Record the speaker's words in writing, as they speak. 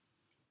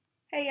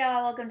Hey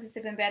y'all, welcome to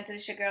Sip and Banter.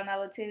 It's your girl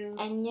Nala too.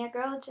 And your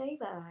girl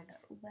J-Bug.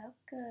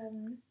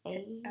 Welcome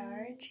Hey. to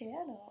our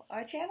channel.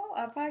 Our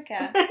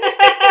podcast.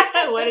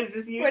 What is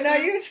this, YouTube? We're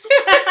not YouTube.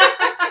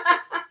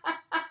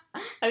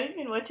 Have you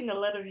been watching a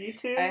lot of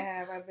YouTube? I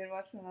have. I've been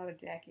watching a lot of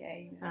Jackie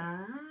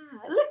Aina.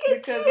 Look at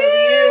because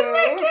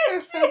you.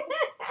 Because of you. Look at you.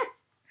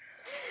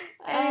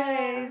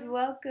 Anyways,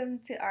 welcome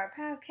to our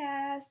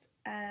podcast.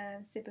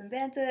 Sip and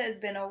Banter. It's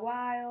been a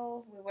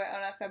while. We were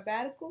on a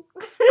sabbatical.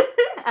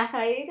 A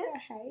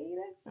hiatus.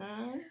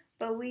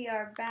 But we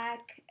are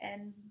back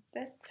and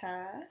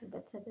better.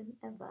 Better than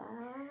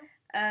ever.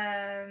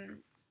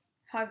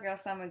 Hot Girl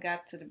Summer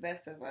got to the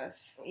best of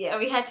us. Yeah,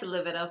 we had to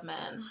live it up,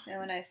 man. And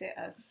when I say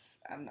us,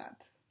 I'm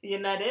not.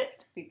 You're not it?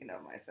 Speaking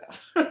of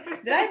myself.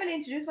 Did I even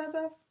introduce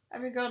myself?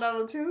 I'm your girl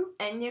Nala too.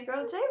 And your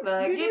girl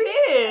J-Bug. You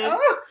did.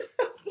 Oh.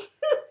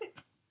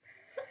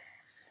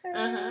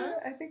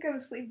 I think I'm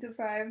sleep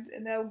deprived,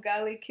 and now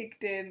Gali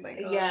kicked in.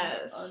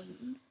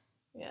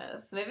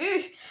 Yes,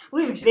 maybe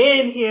we've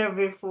been here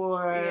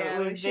before. Yeah,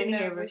 we've been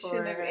here before. We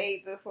shouldn't have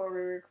ate before we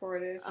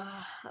recorded.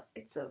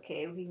 It's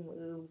okay. We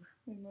move.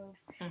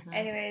 Mm-hmm.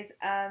 Anyways,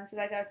 so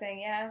like I was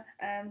saying,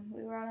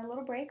 we were on a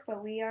little break,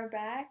 but we are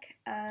back.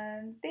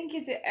 Thank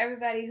you to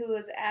everybody who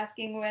was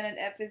asking when an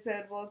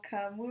episode will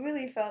come. We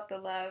really felt the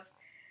love,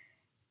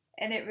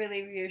 and it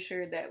really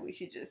reassured that we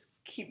should just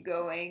keep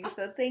going.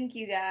 So thank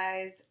you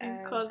guys.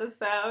 And call us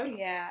out.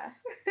 Yeah.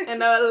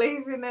 And our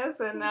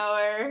laziness and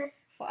our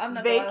I'm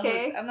not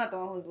vacay. I'm not the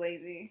one who's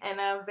lazy. And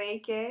our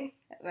vacay.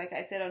 Like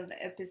I said on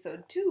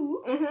episode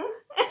 2, I'm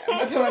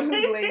not the one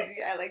who's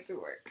lazy. I like to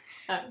work.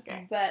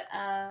 Okay. But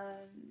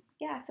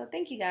so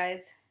thank you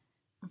guys.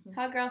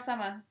 Hot Girl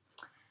Summer.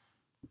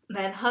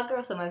 Man, Hot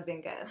Girl Summer has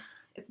been good.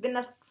 It's been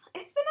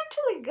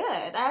actually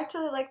good. I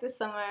actually like this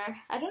summer.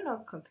 I don't know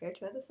compared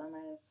to other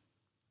summers.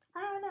 I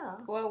don't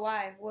know. Well,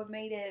 why? What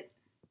made it?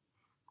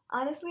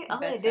 Honestly,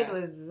 all I did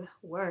was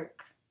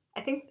work. I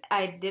think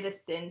I did a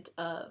stint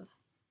of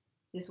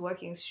just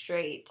working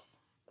straight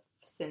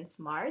since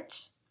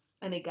March,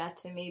 and it got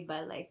to me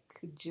by like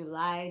June,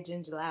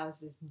 July. I was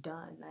just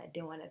done. I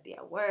didn't want to be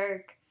at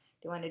work.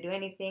 Didn't want to do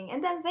anything.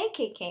 And then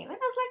vacay came, and I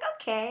was like,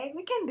 okay,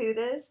 we can do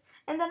this.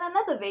 And then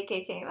another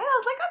vacay came, and I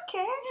was like,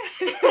 okay,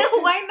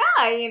 why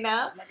not? You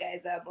know. My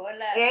guys are bola.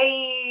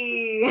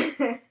 Hey,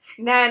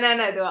 no,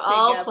 they were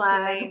all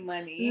planned.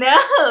 Money. No,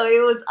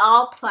 it was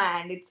all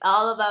planned. It's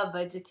all about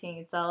budgeting.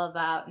 It's all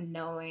about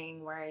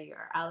knowing where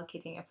you're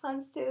allocating your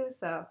funds to.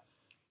 So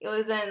it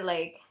wasn't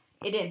like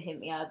it didn't hit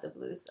me out of the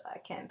blue. So I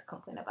can't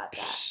complain about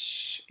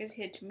that. It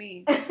hit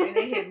me, and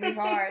it hit me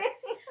hard.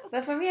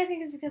 But for me, I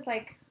think it's because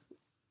like.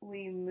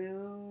 We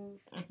move.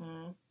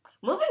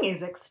 Moving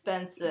is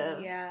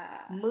expensive.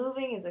 Yeah.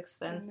 Moving is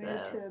expensive. We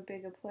moved to a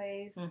bigger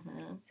place.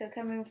 So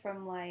coming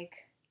from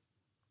like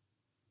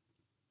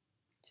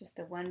just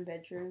a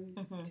 1-bedroom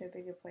to a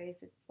bigger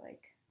place, it's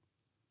like,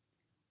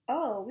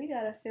 oh, we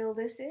gotta fill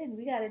this in.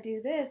 We gotta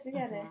do this. We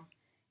gotta,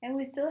 and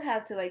we still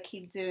have to like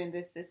keep doing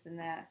this and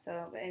that.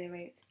 So, but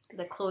anyways,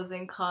 the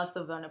closing costs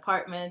of an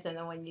apartment, and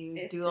then when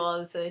you do all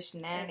this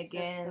shenanigans,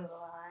 it's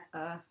just a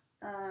lot.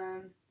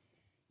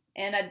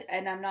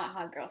 And I'm not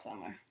Hot Girl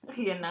Summer.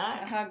 You're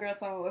not? Hot Girl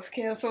Summer was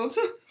canceled.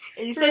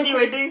 And you said you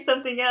were doing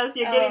something else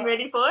you're getting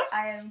ready for?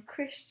 I am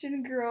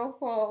Christian Girl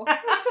Fall.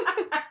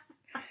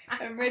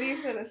 I'm ready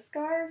for the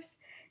scarves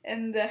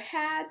and the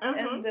hats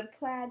and the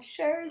plaid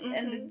shirts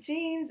and the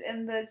jeans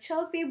and the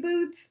Chelsea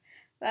boots.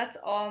 That's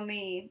all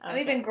me. Okay. I'm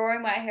even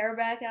growing my hair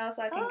back out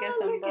so I can get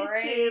some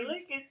braids.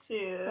 Look at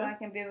you. So I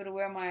can be able to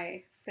wear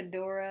my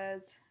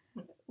fedoras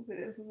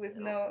with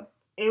no...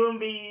 It won't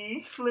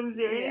be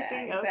flimsy or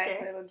anything? Yeah, exactly.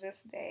 Okay. It'll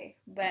just stay.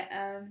 But,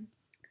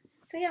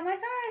 so yeah, my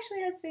summer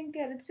actually has been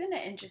good. It's been an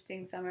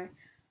interesting summer.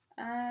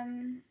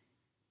 But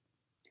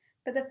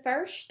the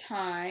first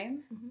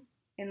time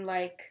in,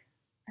 like,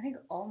 I think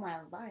all my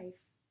life,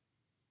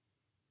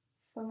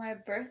 for my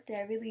birthday,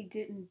 I really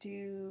didn't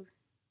do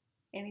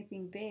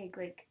anything big,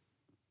 like,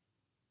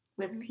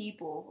 with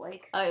people.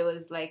 Like, oh, it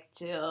was, like,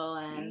 chill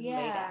and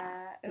laid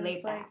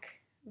back.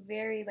 Like,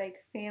 very,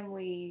 like,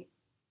 family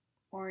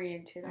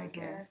oriented, I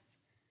guess.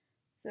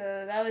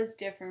 So that was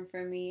different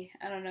for me.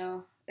 I don't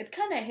know. It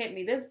kind of hit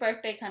me. This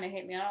birthday kind of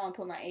hit me. I don't want to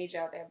put my age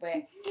out there,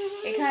 but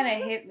it kind of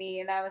hit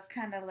me, and I was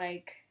kind of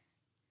like,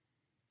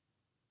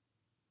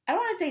 I don't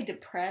want to say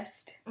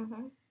depressed,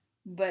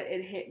 but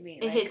it hit me.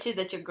 It hit you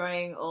that you're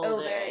growing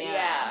older.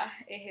 Yeah.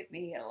 It hit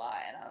me a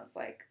lot, and I was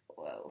like,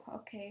 whoa,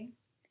 okay.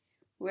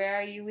 Where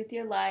are you with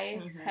your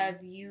life?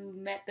 Have you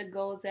met the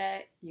goals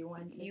that you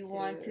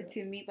wanted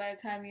to meet by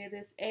the time you're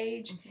this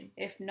age?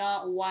 If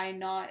not, why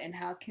not? And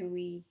how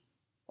can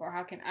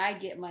I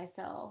get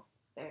myself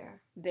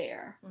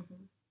there?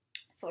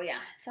 So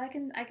yeah, so I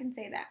can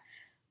say that.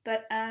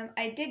 But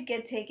I did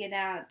get taken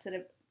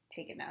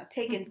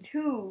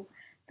to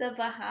the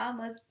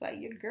Bahamas by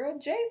your girl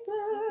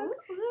J-Bug.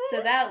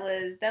 So that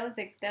was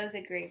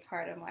a great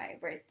part of my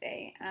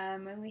birthday.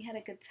 And we had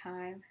a good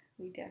time.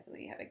 We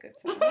definitely had a good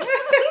time.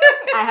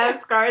 I have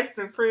scars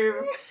to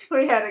prove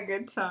we had a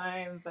good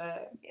time,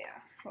 but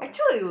yeah. I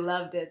actually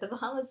loved it. The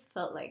Bahamas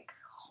felt like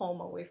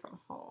home away from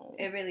home.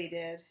 It really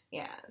did.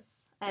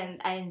 Yes.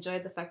 And I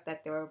enjoyed the fact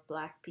that there were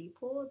black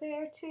people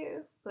there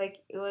too. Like,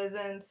 it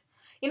wasn't...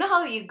 You know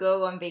how you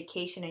go on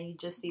vacation and you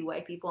just see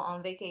white people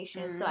on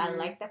vacation? Mm-hmm. So I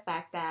like the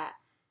fact that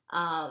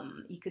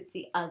you could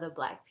see other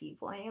black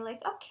people. And you're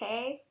like,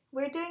 okay,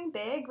 we're doing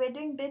big. We're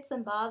doing bits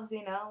and bobs,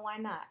 you know? Why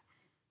not?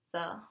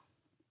 So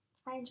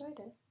I enjoyed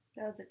it.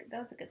 That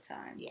was a good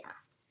time. Yeah.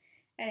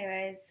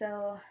 Anyway,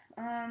 so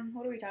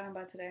what are we talking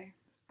about today?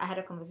 I had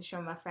a conversation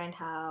with my friend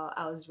how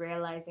I was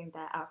realizing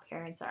that our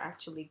parents are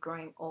actually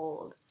growing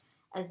old.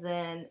 As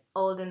in,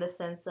 old in the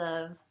sense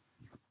of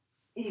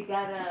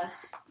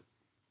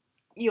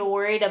you're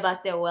worried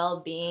about their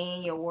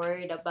well-being. You're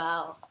worried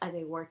about, are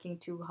they working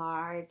too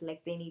hard?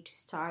 Like, they need to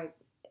start,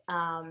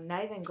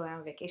 not even going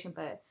on vacation,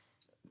 but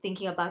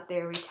thinking about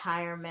their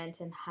retirement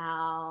and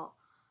how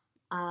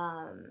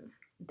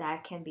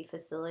that can be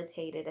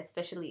facilitated,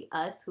 especially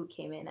us who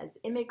came in as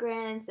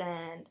immigrants,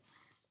 and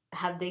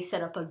have they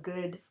set up a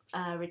good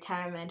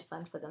retirement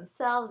fund for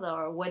themselves,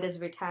 or what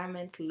does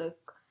retirement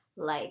look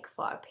like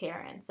for our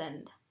parents,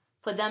 and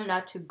for them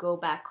not to go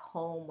back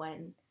home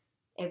when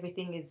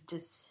everything is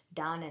just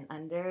down and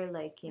under,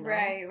 like, you know.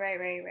 Right.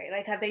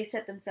 Like, have they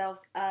set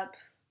themselves up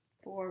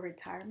for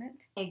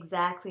retirement?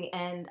 Exactly.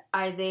 And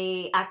are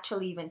they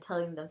actually even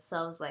telling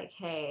themselves, like,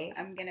 hey,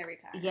 I'm gonna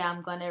retire. Yeah,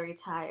 I'm gonna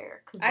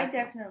retire. I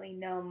definitely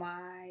know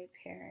my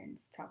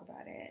parents talk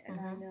about it, and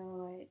I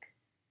know, like,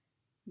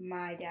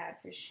 my dad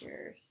for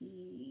sure,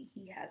 he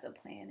has a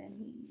plan,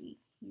 and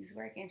he's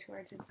working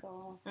towards his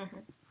goal.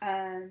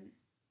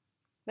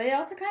 But it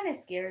also kind of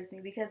scares me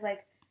because,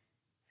 like,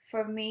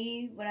 for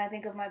me, when I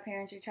think of my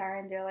parents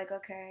retiring, they're like,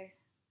 okay,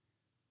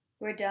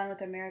 we're done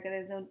with America.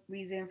 There's no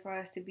reason for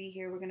us to be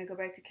here. We're going to go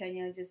back to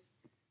Kenya and just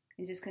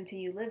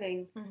continue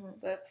living.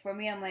 But for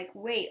me, I'm like,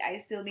 wait, I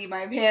still need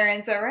my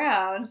parents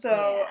around.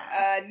 So,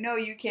 no,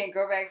 you can't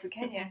go back to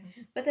Kenya.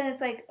 But then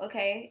it's like,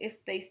 okay,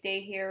 if they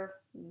stay here,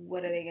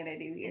 what are they going to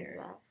do here?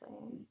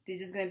 Exactly. They're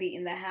just going to be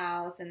in the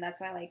house. And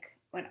that's why, like,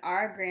 when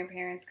our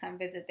grandparents come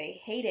visit,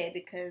 they hate it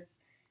because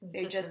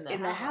they're just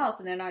in the house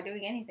and they're not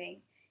doing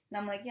anything. And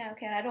I'm like, yeah,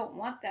 okay, and I don't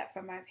want that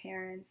for my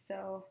parents,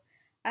 so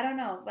I don't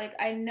know. Like,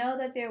 I know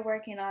that they're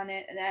working on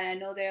it, and I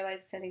know they're,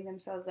 like, setting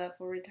themselves up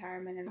for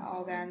retirement and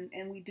all that,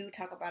 and we do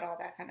talk about all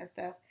that kind of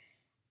stuff,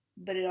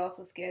 but it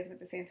also scares me at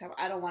the same time.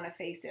 I don't want to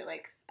face it.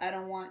 Like, I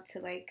don't want to,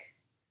 like,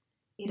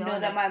 know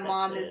that my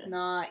mom is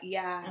not,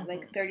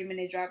 like,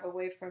 30-minute drive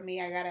away from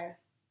me. I gotta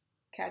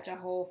catch a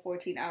whole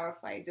 14-hour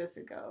flight just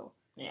to go.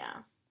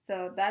 Yeah.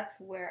 So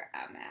that's where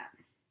I'm at.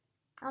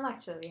 I'm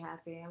actually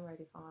happy. I'm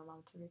ready for my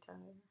mom to retire.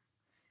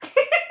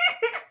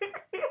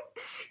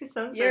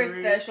 You're a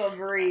special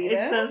breed.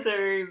 It sounds so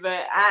rude,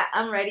 but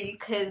I'm ready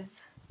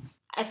because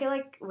I feel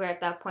like we're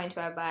at that point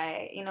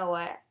whereby, you know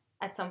what,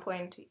 at some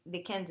point they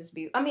can't just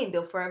be, I mean,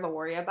 they'll forever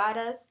worry about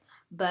us,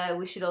 but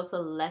we should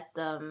also let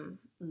them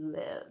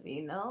live,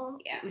 you know?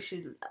 Yeah. We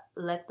should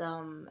let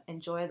them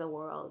enjoy the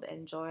world,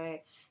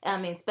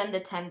 spend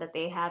the time that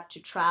they have to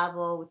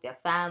travel with their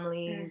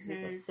families, with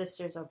their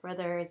sisters or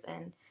brothers,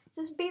 and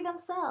just be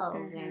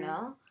themselves, you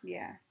know?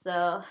 Yeah.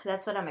 So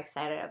that's what I'm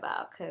excited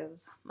about,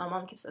 because my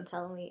mom keeps on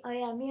telling me, oh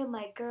yeah, me and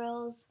my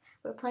girls,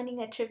 we're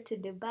planning a trip to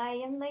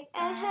Dubai. I'm like,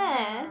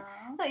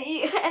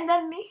 and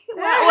then me? Where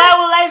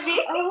will I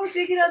be? Oh,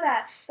 speaking of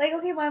that, like,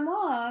 okay, my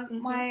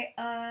mom,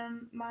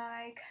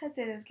 my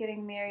cousin is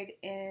getting married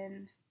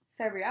in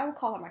Serbia. I will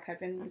call her my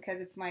cousin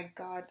because it's my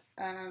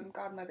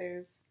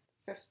godmother's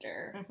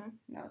sister.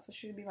 No, so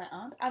she would be my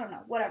aunt. I don't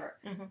know, whatever.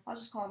 I'll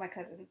just call her my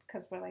cousin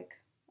because we're, like,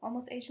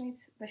 almost age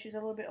mates, but she's a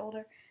little bit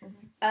older.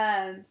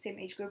 Same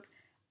age group.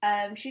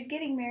 She's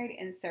getting married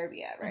in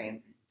Serbia,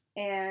 right?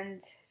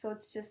 And so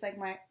it's just like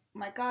my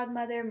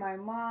godmother, my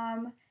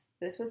mom.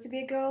 It was supposed to be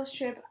a girls'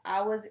 trip.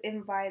 I was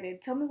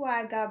invited. Tell me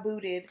why I got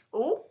booted.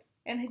 Oh.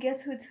 And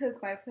guess who took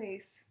my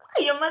place?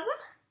 Your mother?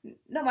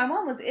 No, my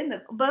mom was in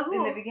the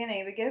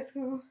beginning, but guess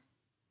who?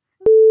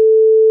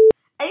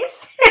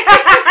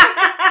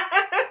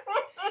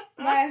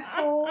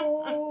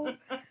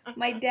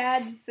 My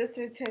dad's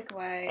sister took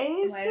my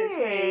place.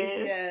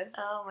 Yes.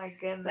 Oh my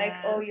goodness. Like,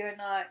 oh, you're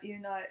not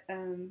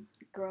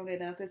grown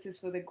enough. This is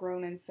for the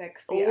grown and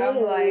sexy.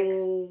 I'm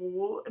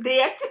like,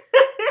 they actually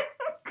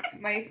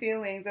my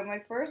feelings. I'm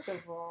like, first of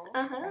all,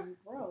 I'm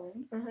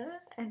grown,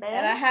 and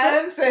I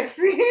am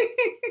sexy.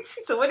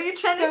 So what are you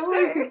trying to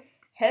say?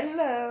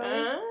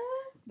 Hello.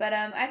 But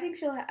I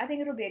think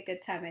it'll be a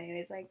good time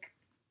anyways. Like,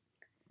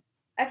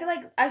 I feel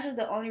like actually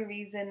the only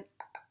reason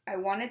I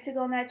wanted to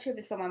go on that trip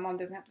is so my mom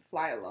doesn't have to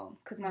fly alone,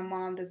 because my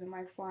mom doesn't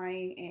like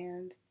flying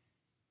and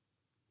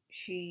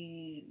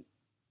she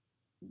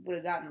would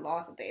have gotten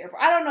lost at the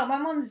airport. I don't know. My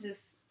mom's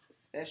just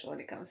special when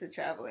it comes to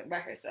traveling by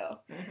herself.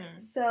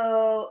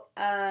 So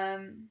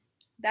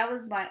that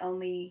was my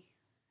only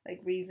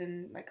like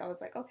reason. Like, I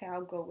was like, okay,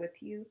 I'll go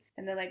with you.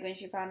 And then, like, when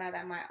she found out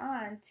that my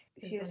aunt,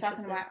 she was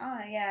talking to my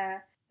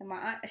aunt, and my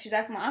aunt, she was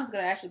asking, my aunt's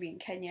gonna actually be in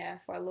Kenya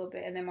for a little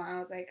bit, and then my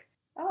aunt was like,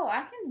 oh,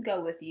 I can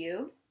go with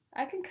you.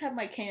 I can cut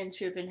my Kenyan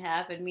trip in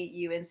half and meet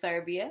you in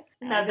Serbia.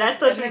 Now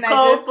that's what you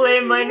call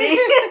play money.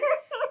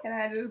 And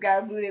I just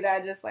got booted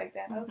out just like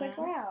that. And I was like,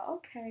 wow,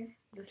 okay.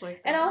 Just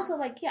like that. And also,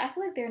 like, yeah, I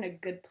feel like they're in a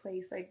good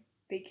place. Like,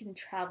 they can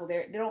travel.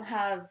 They don't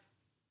have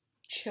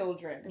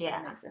children, if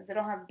that makes sense. They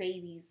don't have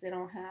babies. They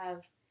don't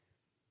have...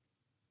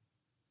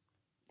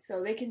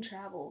 So they can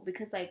travel.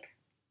 Because, like,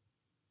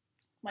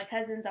 my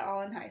cousins are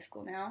all in high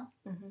school now.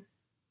 Mm-hmm.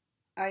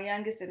 Our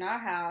youngest in our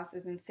house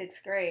is in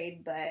 6th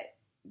grade, but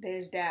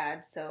there's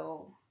dad,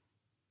 so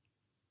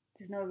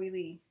there's no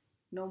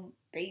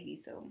baby,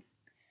 so...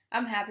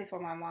 I'm happy for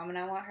my mom, and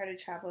I want her to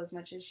travel as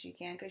much as she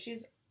can, because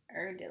she's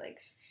earned it. Like,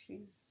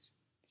 she's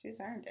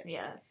earned it.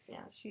 Yes.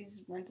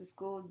 She's went to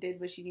school, did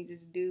what she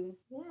needed to do.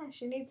 Yeah,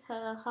 she needs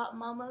her hot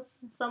mama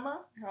summer.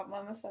 Hot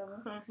mama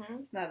summer.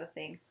 Mm-hmm. It's not a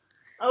thing.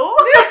 Oh!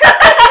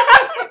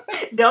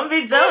 Don't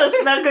be jealous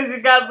now because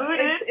you got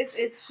booted.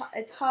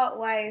 It's hot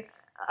wife.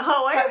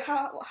 Hot wife?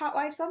 Hot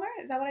wife summer?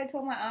 Is that what I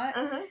told my aunt?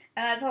 Uh-huh.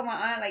 And I told my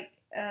aunt, like,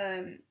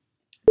 I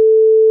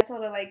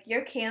told her, like,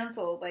 you're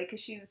canceled, like, because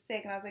she was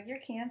sick, and I was like, you're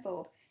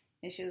canceled.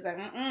 And she was like,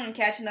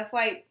 catching a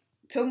flight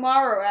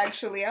tomorrow,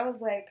 actually. I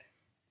was like,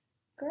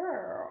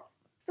 girl.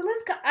 So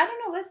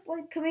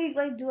can we,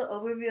 like, do an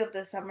overview of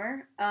the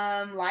summer?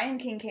 Lion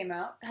King came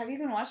out. Have you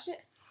even watched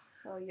it?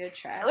 Oh, you're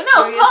trash. No,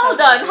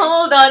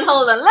 hold on.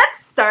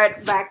 Let's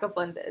start back up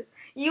on this.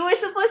 You were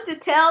supposed to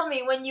tell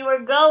me when you were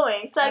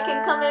going so I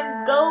can come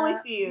and go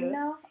with you.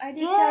 No, I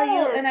did tell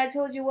you. And I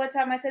told you what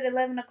time. I said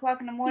 11 o'clock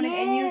in the morning.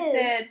 Yes. And you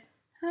said,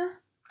 huh?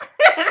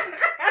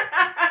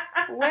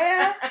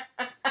 Where?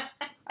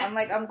 I'm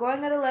like, I'm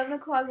going at 11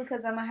 o'clock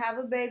because I'm going to have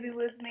a baby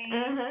with me.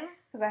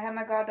 Because I have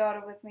my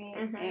goddaughter with me.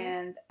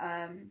 And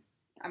I'm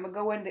going to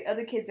go when the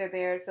other kids are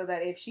there so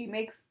that if she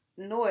makes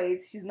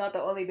noise, she's not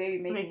the only baby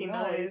making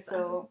noise.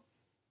 So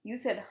you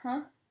said,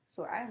 huh?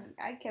 So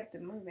I kept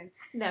it moving.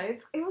 No, it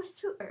was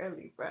too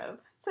early, bro.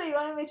 So you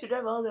wanted me to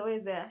drive all the way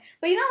there.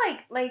 But you know,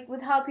 like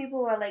with how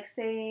people are like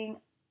saying,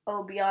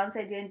 oh,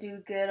 Beyonce didn't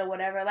do good or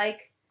whatever.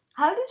 Like,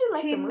 how did you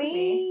like the movie? To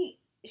me,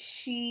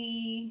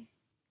 she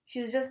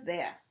was just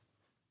there.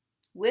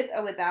 With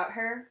or without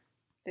her,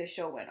 the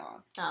show went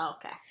on. Oh,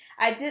 okay.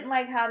 I didn't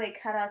like how they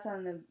cut out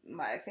some of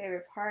my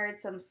favorite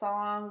parts. Some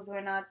songs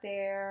were not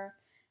there.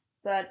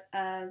 But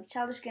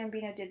Childish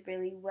Gambino did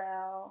really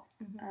well.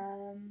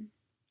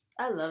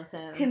 I love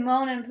him.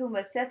 Timon and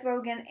Pumbaa, Seth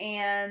Rogen,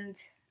 and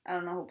I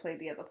don't know who played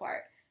the other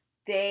part.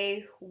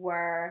 They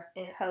were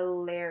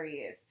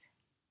hilarious.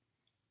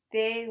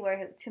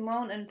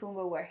 Timon and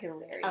Pumbaa were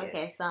hilarious.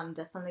 Okay, so I'm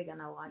definitely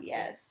gonna watch it.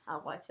 Yes.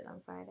 I'll watch it on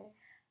Friday.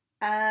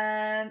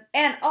 And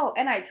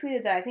I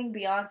tweeted that I think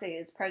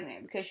Beyonce is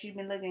pregnant because she's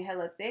been looking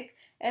hella thick.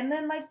 And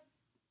then, like,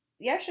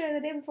 the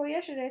day before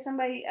yesterday,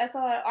 I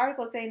saw an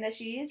article saying that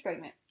she is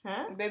pregnant.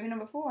 Huh? Baby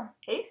number 4. Are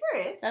you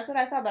serious? That's what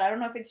I saw, but I don't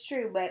know if it's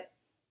true, but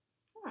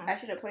I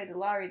should have played the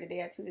lottery the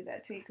day I tweeted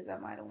that tweet because I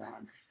might have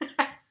won.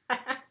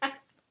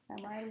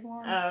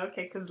 Oh,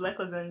 okay, because luck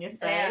was on your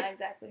side. Yeah,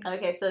 exactly.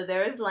 Okay, so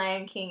there was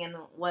Lion King, and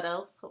what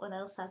else? What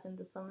else happened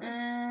this summer?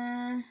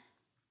 I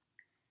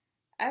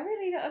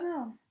really don't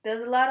know.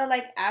 There's a lot of,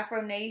 like,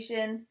 Afro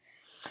Nation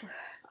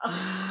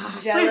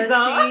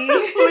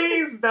jealousy.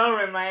 Please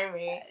don't remind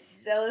me.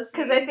 Jealousy.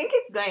 Because I think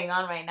it's going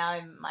on right now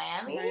in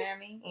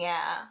Miami.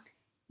 Yeah.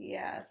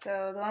 Yeah,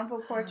 so the one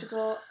for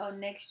Portugal,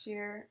 next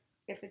year,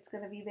 if it's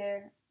going to be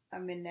there,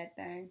 I'm in that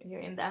thing. You're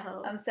in that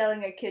hole. I'm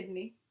selling a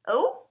kidney.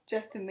 Oh?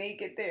 Just to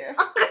make it there.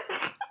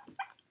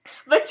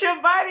 But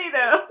your body,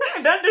 though.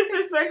 Don't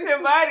disrespect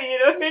your body.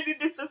 It already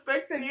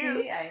disrespects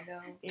you. I know.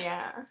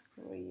 Yeah.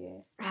 Oh,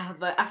 yeah.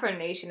 But Afro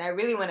Nation, I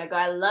really want to go.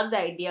 I love the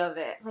idea of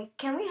it. Like,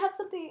 can we have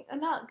something?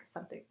 Not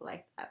something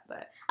like that,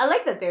 but I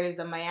like that there is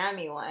a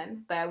Miami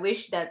one. But I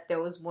wish that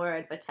there was more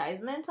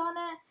advertisement on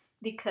it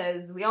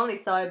because we only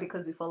saw it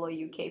because we follow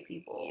UK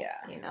people. Yeah.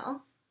 You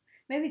know?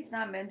 Maybe it's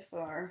not meant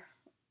for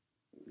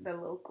the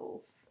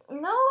locals.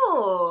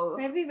 No.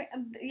 Maybe,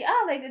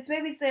 like,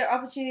 it's their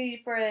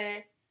opportunity for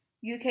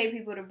UK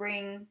people to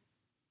bring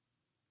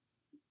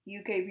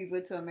UK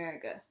people to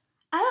America.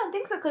 I don't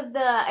think so, because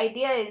the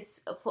idea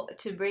is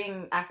to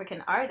bring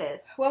African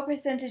artists. What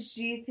percentage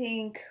do you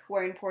think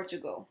were in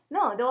Portugal?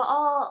 No, they were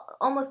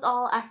almost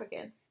all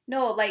African.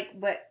 No, like,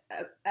 but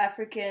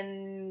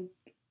African,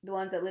 the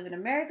ones that live in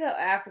America, or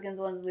Africans,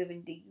 the ones that live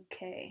in the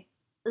UK?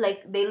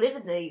 Like, they live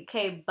in the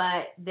UK,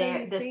 but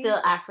they're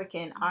still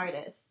African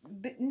artists.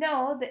 But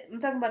no, I'm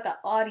talking about the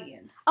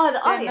audience. Oh,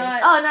 the audience.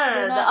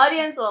 No. The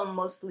audience are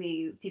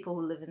mostly people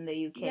who live in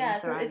the UK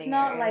and surrounding so it's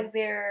not areas.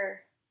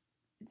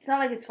 It's not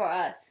like it's for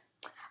us.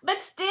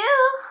 But still.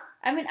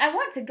 I mean, I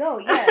want to go,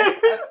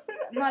 yes.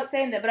 I'm not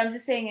saying that, but I'm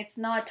just saying it's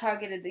not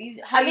targeted.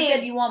 You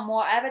said you want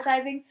more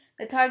advertising?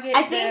 The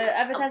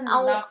advertisement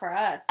is not for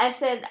us. I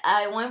said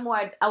I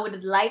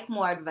would like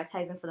more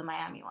advertising for the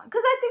Miami one.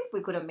 Because I think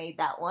we could have made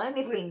that one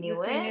if we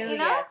knew it. You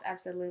know? Yes,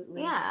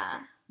 absolutely. Yeah.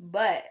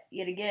 But,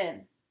 yet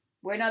again,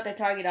 we're not the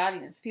target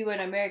audience. People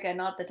in America are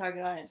not the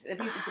target audience.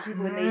 It's the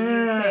people in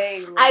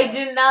the UK. I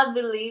do not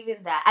believe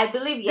in that. I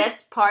believe,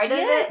 yes, part of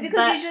it. Because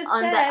but you just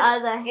on said, the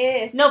other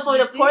hand, no, for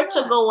the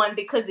Portugal one,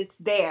 because it's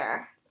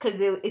there. Because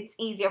it's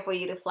easier for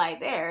you to fly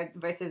there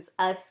versus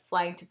us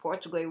flying to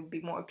Portugal. It would be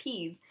more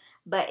peas.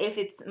 But if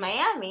it's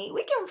Miami,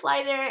 we can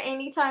fly there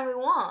anytime we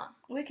want.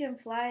 We can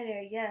fly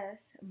there,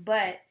 yes.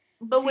 But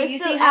you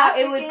see how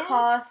African? It would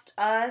cost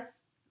us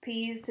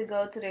peas to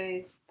go to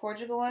the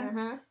Portugal one?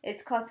 Mm-hmm.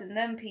 It's costing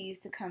them peas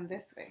to come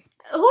this way.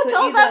 Who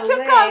told them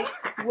to come?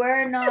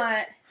 We're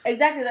not...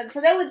 Exactly.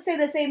 So they would say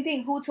the same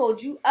thing. Who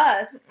told you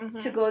us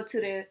to go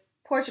to the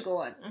Portugal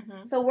one?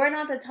 Mm-hmm. So we're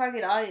not the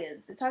target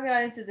audience. The target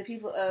audience is the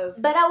people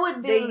of but I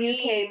would the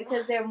UK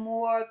because they're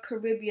more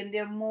Caribbean.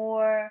 They're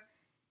more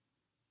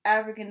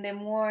African. They're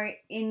more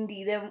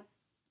indie. They're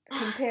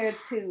compared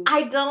to...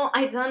 I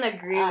don't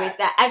agree with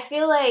that. I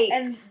feel like...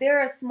 And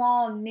they're a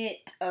small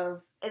knit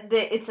of...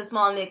 It's a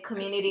small knit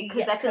community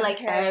because I feel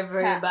like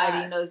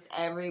everybody knows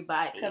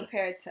everybody.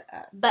 Compared to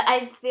us. But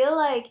I feel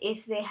like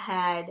if they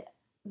had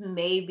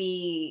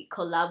maybe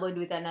collaborated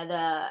with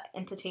another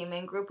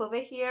entertainment group over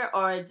here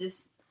or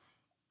just,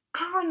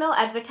 I don't know,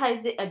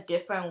 advertise it a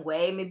different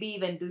way, maybe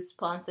even do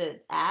sponsored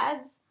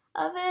ads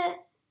of it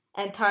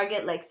and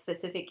target like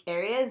specific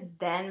areas,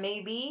 then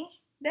maybe.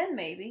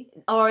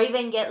 Or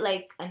even get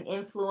like an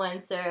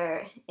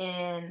influencer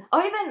in,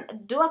 or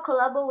even do a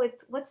collabo with,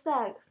 what's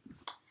that?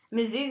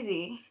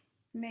 Mizizi.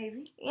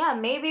 Maybe. Yeah,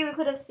 maybe we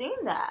could have seen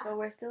that. But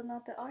we're still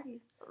not the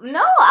audience.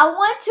 No, I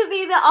want to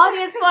be the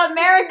audience for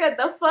America.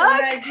 The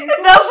fuck?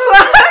 The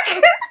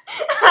fuck?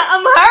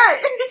 I'm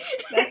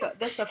hurt.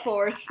 That's a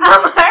force.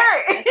 I'm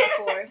hurt. That's a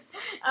force.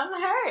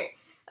 I'm hurt.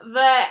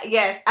 But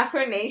yes,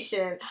 Afro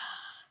Nation.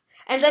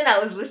 And then I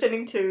was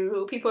listening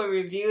to people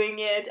reviewing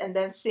it and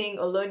then seeing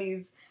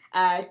Oloni's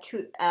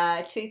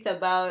tweets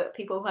about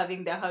people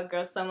having their hot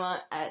girl summer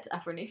at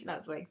Afro Nation. I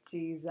was like,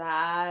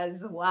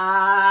 Jesus,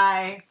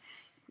 why?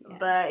 Yeah.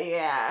 But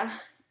yeah.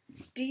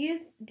 Do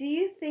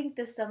you think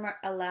the summer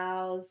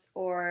allows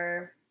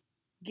or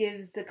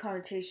gives the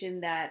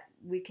connotation that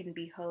we can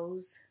be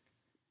hoes?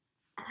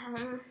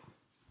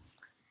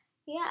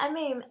 Yeah, I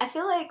mean, I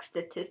feel like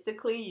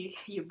statistically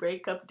you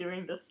break up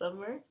during the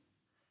summer.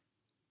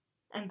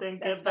 And then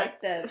get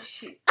back.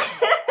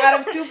 Out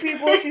of two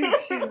people,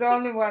 she's the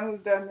only one who's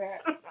done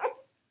that.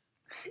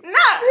 No.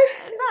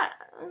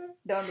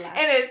 Don't lie.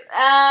 It is.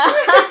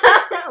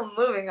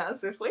 Moving on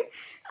swiftly.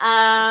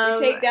 You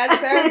take that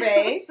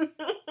survey.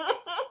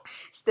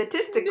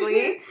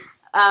 Statistically,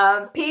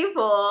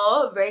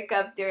 people break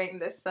up during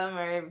the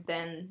summer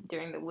than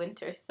during the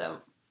winter, so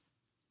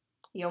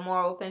you're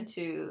more open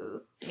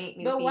to meet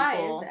new people. But why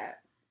is that?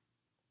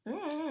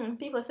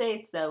 People say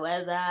it's the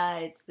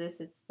weather, it's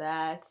this, it's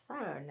that.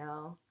 I don't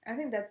know. I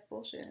think that's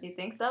bullshit. You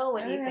think so?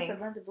 What do you think?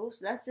 That's a bunch of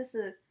bullshit. That's just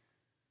an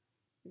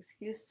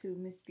excuse to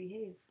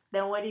misbehave.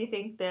 Then what do you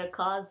think the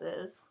cause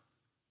is?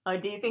 Or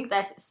do you think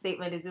that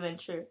statement is even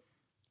true?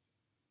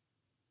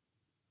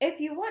 If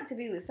you want to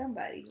be with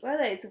somebody,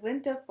 whether it's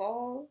winter,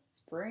 fall,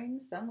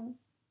 spring, summer,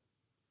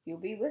 you'll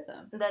be with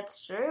them.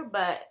 That's true,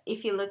 but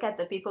if you look at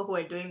the people who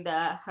are doing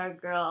the her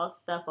girl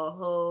stuff or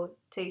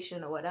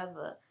hotation or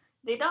whatever,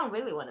 they don't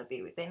really want to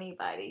be with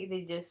anybody.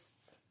 They're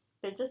just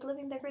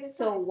living their greatest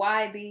life. So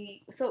why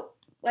be so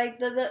like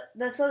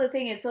the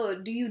thing is,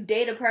 so do you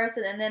date a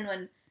person and then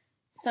when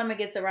summer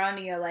gets around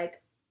and you're like,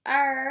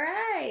 all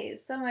right,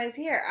 summer is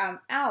here,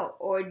 I'm out,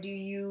 or do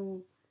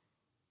you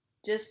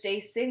just stay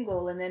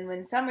single and then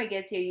when summer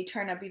gets here you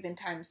turn up even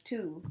times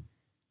 2?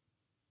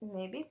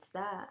 Maybe it's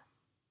that.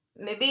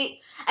 Maybe,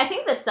 I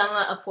think the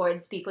summer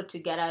affords people to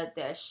get out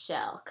their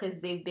shell because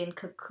they've been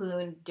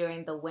cocooned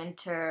during the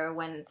winter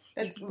when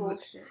that's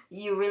bullshit.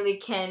 You really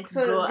can't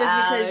go out. So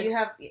just because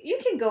you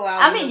can go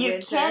out. I mean, you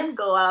can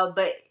go out,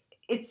 but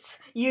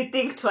you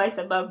think twice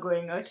about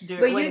going out when it's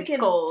cold. But you can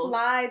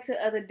fly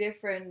to other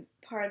different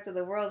parts of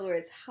the world where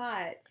it's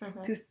hot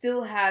to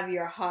still have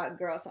your hot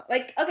girl song.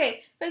 Like,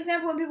 okay, for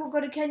example, when people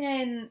go to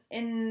Kenya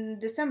in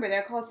December,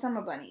 they're called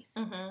summer bunnies.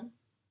 Mm-hmm.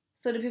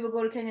 So do people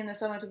go to Kenya in the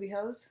summer to be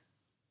hoes?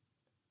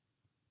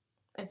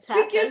 It's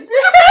happened.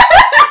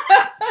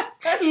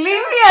 Leave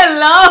me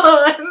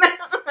alone.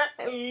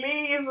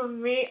 Leave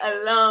me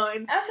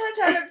alone. I'm not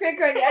trying to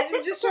pick on you.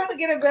 I'm just trying to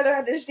get a better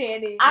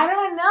understanding. I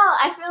don't know.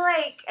 I feel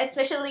like,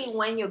 especially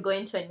when you're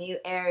going to a new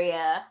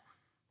area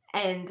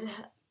and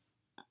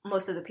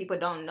most of the people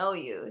don't know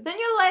you, then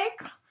you're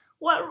like,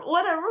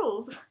 what are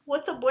rules?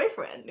 What's a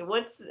boyfriend?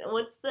 What's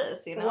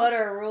this? You know? What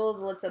are rules?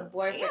 What's a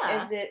boyfriend?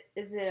 Yeah.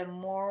 Is it a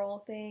moral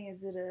thing?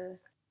 Is it a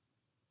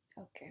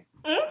okay?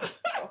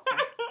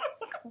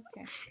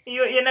 Okay.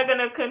 You're not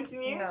gonna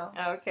continue? No.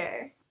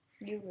 Okay.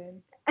 You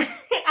win.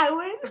 I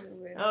win? You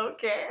win.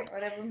 Okay.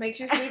 Whatever makes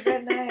you sleep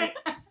at night.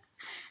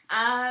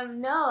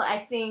 No,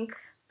 I think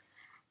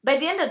by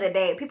the end of the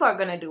day, people are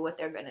gonna do what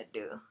they're gonna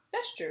do.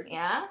 That's true.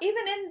 Yeah.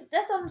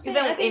 That's what I'm saying.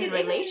 I think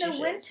even in the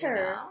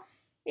winter,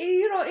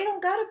 you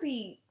don't gotta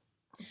be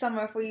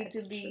summer for you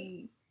to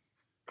be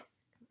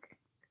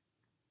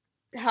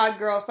hot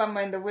girl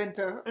summer in the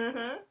winter.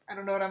 Mm-hmm. I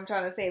don't know what I'm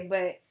trying to say,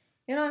 but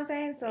You know what I'm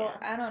saying? So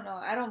I don't know.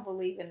 I don't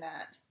believe in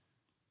that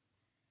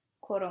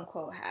quote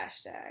unquote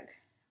hashtag.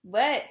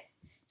 But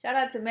shout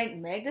out to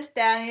Meg Thee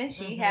Stallion.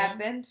 She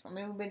happened. I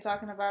mean, we've been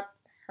talking about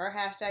her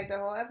hashtag the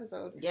whole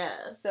episode.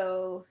 Yes.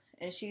 So,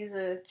 and she's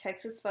a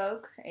Texas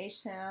folk,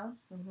 H-Town.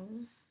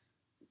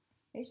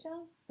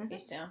 H-Town?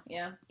 H-Town,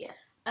 yeah. Yes.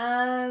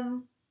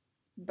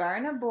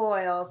 Burna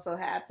Boy also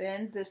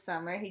happened this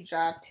summer. He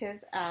dropped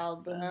his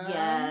album.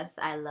 Yes,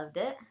 I loved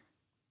it.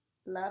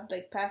 Loved,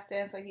 like past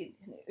tense, like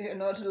you're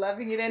not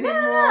loving it anymore. No,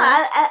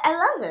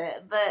 I love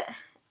it, but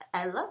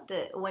I loved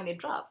it when it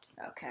dropped.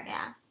 Okay.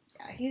 Yeah.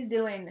 He's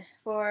doing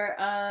for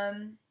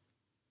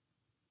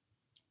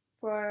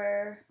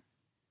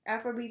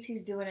Afrobeats.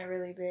 He's doing it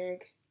really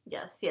big.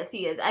 Yes,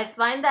 he is. I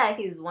find that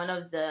he's one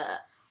of the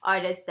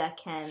artists that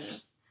can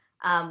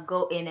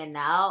go in and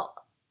out,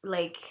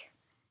 like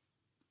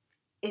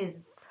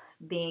is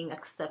being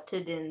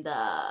accepted in the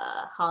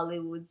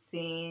Hollywood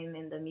scene,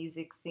 in the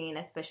music scene,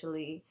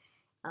 especially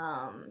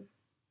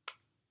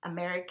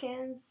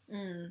Americans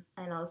and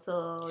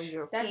also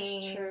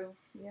Europeans. That's true.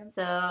 Yep.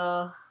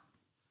 So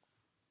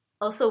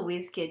also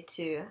Wizkid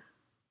too.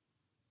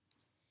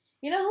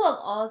 You know who I'm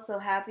also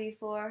happy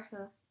for?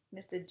 Huh?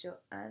 Mr.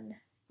 Joan.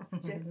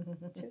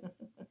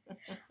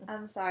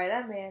 I'm sorry,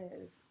 that man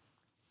is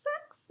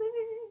sexy.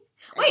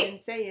 Wait, I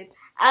didn't say it.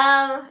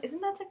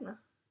 Isn't that techno?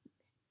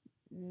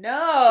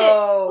 No. Shit.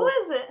 Who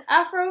is it?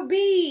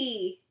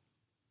 Afrobeat.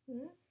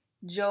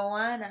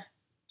 Joanna.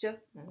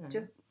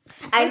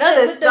 I know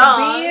the song.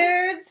 The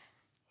beards.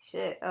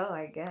 Shit. Oh,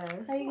 I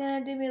guess. How you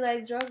gonna do me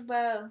like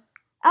Drogba?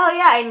 Oh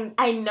yeah,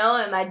 I know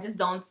him. I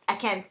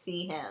can't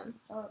see him.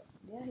 Oh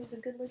yeah, he's a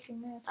good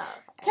looking man. Oh,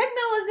 okay.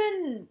 Techno was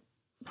in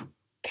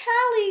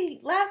Cali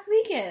last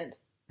weekend.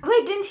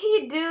 Wait,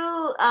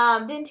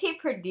 didn't he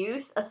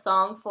produce a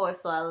song for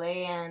Swale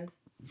and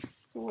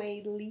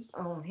Sway Lee?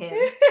 Oh, him.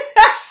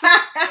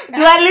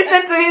 Do I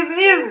listen to his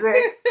music?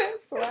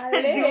 Swale.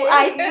 Do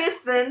I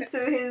listen to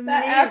his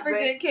that music?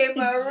 African came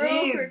out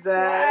Jesus.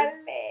 Swale.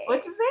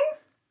 What's his name?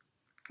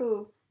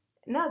 Who?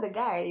 No, the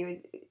guy.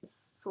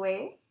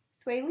 Sway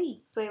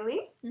Lee?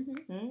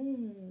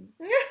 Mm-hmm.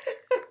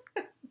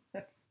 I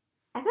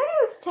thought it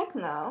was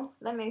techno.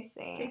 Let me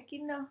see.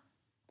 Techno.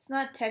 It's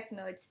not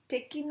techno. It's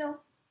techno.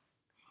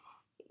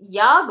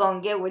 Y'all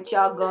gonna get what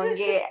y'all gonna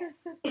get.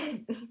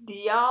 Do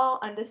y'all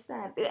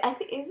understand? I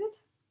think is it?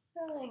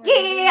 Oh,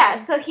 yeah.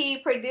 So he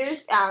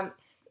produced.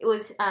 It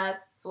was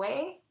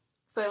Sway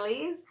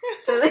Lee's.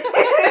 So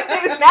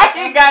now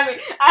he got me.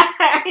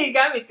 He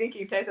got me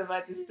thinking twice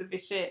about this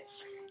stupid shit.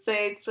 So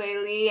it's Sway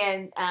Lee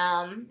and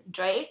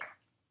Drake,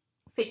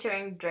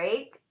 featuring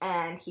Drake,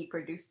 and he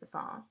produced the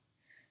song.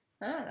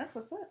 Oh, that's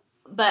what's up.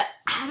 But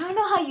I don't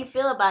know how you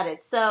feel about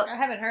it. So I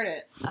haven't heard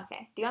it.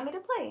 Okay. Do you want me to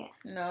play it?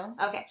 No.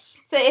 Okay.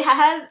 So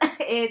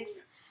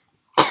it's.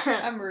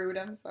 I'm rude.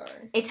 I'm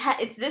sorry.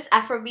 It's this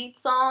Afrobeat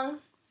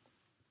song.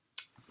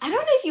 I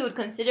don't know if you would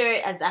consider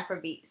it as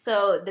Afrobeat.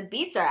 So the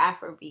beats are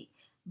Afrobeat,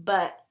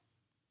 but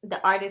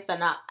the artists are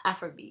not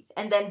Afrobeat.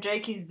 And then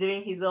Drake is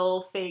doing his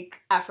old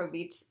fake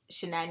Afrobeat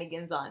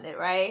shenanigans on it,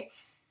 right?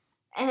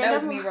 And that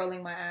was me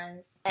rolling my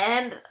eyes.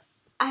 And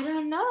I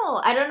don't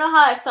know. I don't know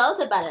how I felt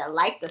about it. I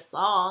like the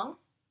song.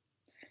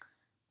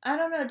 I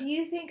don't know. Do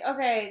you think?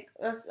 Okay,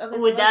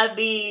 would that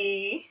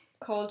be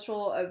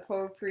cultural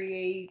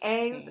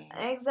appropriation?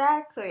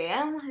 Exactly.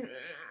 I'm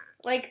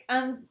like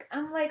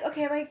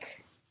okay,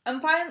 like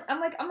I'm fine. I'm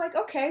like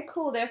okay,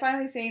 cool. They're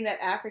finally saying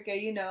that Africa,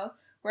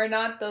 we're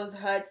not those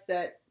huts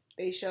that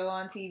they show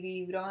on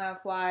TV. We don't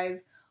have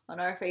flies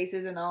on our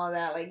faces and all of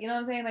that. Like, you know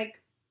what I'm saying?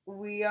 Like,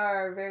 we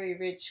are a very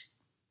rich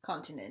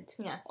continent.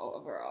 Yes.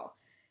 Overall.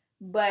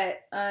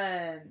 But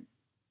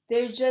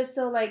they're just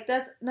so like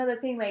that's another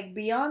thing. Like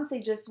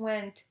Beyonce just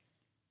went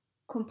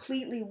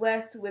completely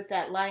west with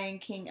that Lion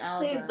King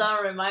album. Please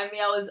don't remind me.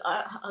 I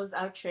was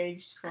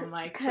outraged for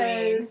my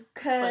queen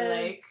for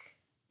like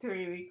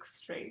 3 weeks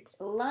straight.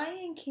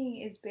 Lion King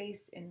is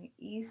based in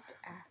East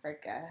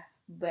Africa,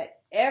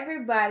 but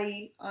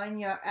everybody on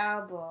your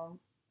album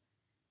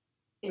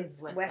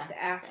is West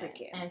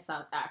African and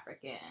South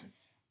African.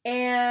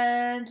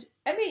 And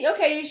I mean,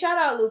 okay, you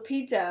shout out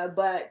Lupita,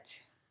 but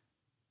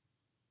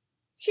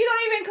she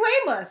don't even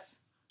claim us.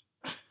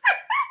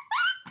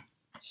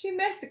 She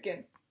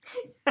Mexican.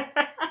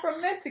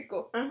 From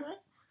Mexico. Uh-huh.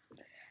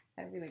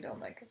 I really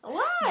don't like her.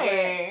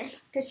 Why?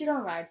 Because she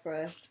don't ride for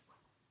us.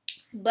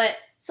 But,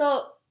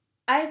 so,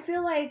 I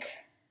feel like,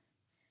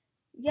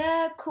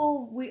 yeah,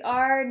 cool. We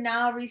are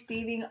now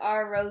receiving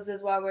our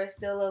roses while we're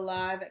still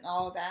alive and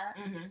all that.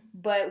 Mm-hmm.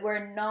 But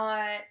we're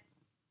not,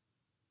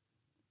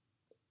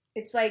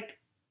 it's like,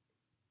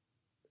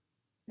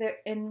 they're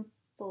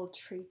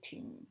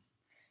infiltrating.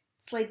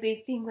 It's like they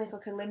think like,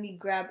 okay, let me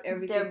grab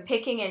everything. They're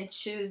picking and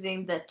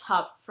choosing the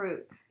top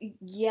fruit.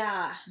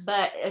 Yeah.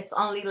 But it's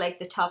only like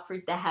the top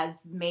fruit that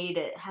has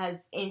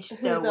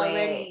inched their way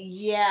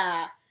already,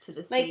 to the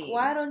like, scene. Like,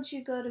 why don't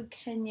you go to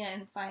Kenya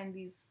and find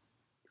these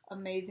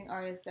amazing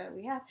artists that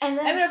we have? And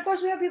then, I mean, of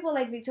course, we have people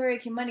like Victoria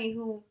Kimani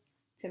who,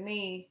 to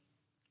me,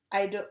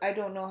 I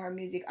don't know her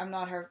music. I'm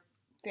not her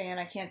fan.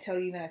 I can't tell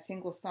you even a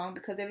single song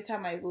because every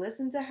time I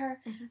listen to her,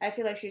 I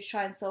feel like she's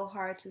trying so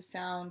hard to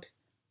sound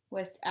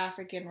West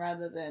African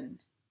rather than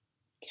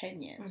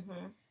Kenyan.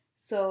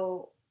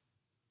 So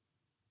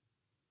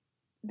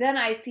then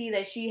I see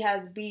that she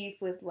has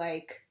beef with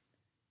like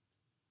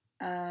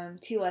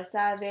Tiwa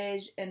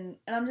Savage, and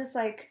I'm just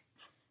like,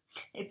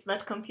 it's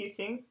not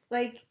computing.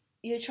 Like,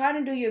 you're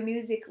trying to do your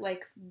music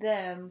like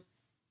them,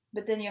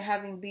 but then you're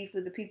having beef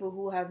with the people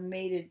who have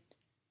made it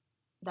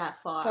that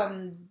far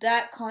from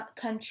that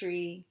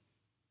country.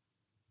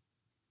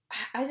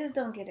 I just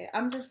don't get it.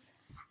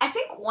 I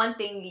think one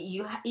thing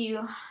you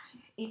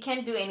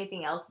can't do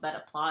anything else but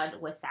applaud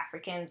West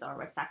Africans or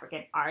West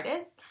African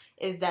artists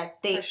is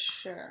that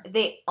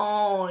they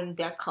own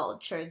their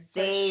culture.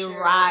 They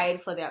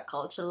ride for their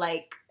culture.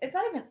 Like, it's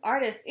not even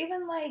artists,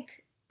 even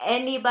like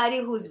anybody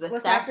who's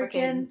West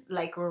African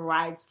like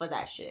rides for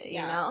that shit,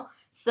 you know?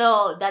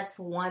 So that's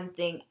one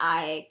thing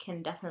I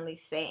can definitely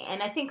say.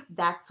 And I think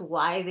that's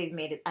why they've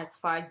made it as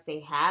far as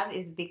they have,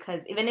 is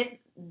because even if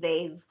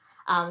they've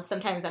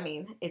sometimes, I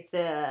mean, it's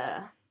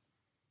the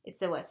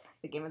what?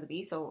 The Game of the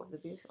Beast or the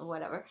Beast or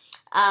whatever.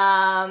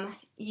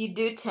 You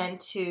do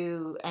tend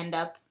to end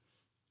up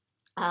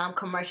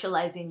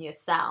commercializing your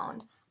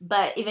sound.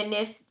 But even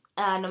if,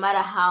 no matter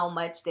how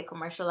much they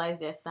commercialize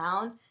their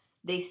sound,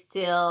 they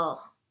still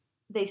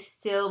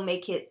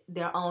make it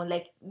their own.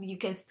 Like, you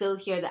can still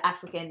hear the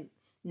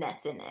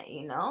Africanness in it,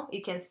 you know?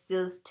 You can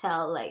still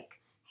tell, like,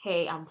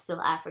 hey, I'm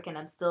still African.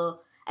 I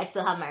still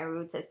have my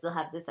roots. I still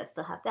have this. I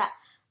still have that.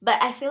 But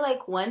I feel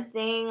like one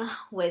thing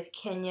with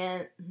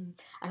Kenyan,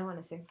 I don't want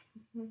to say.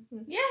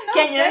 Yeah, no,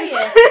 Kenyans.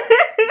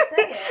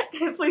 Say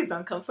it. Please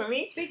don't come for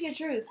me. Speak your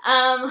truth.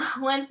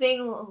 One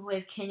thing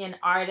with Kenyan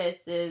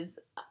artists is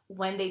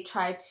when they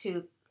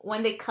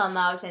come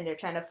out and they're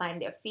trying to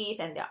find their feet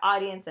and their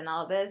audience and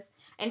all this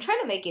and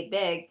trying to make it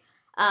big,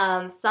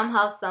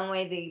 somehow, some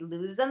way they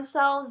lose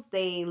themselves.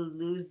 They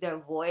lose their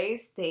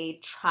voice. They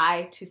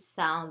try to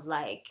sound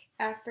like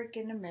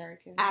African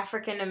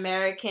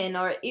American,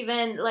 or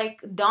even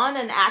like don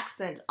an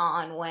accent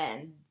on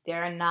when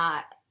they're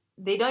not.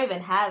 They don't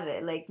even have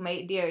it. Like,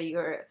 my dear, you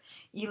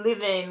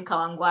live in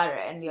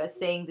Kawangware and you're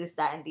saying this,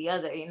 that, and the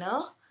other. You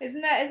know?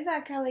 Isn't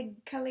that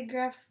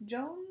Calligraph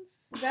Jones?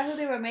 Is that who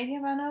they were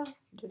making fun of?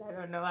 Dude, I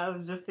don't know. I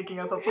was just picking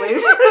up a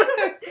place.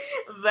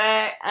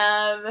 But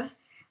I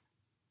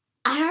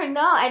don't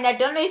know, and I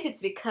don't know if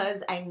it's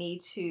because I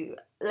need to,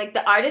 like,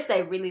 the artists I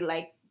really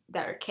like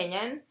that are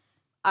Kenyan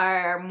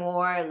are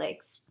more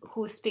like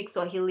who speak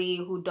Swahili,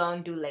 who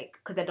don't do, like,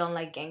 because I don't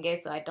like Genge,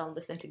 so I don't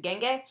listen to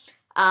Genge.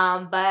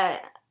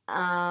 But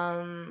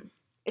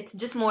it's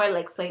just more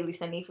like Swahili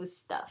Sanifu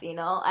stuff, you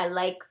know? I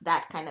like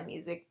that kind of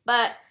music.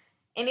 But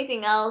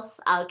anything else,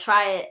 I'll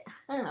try it.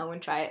 I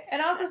won't try it.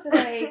 And also feel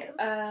like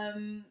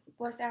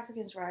West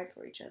Africans ride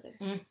for each other.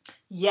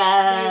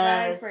 Yes.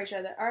 They ride for each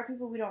other. Our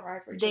people, we don't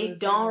ride for each other. They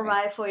don't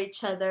ride for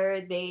each other.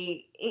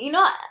 They, you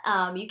know,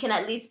 you can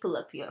at least pull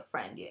up your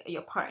friend,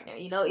 your partner,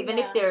 you know, even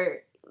if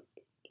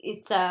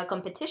it's a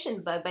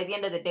competition, but by the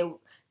end of the day,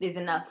 there's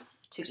enough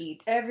to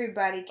eat.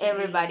 Everybody can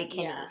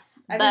eat.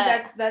 I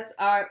think that's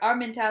our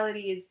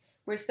mentality is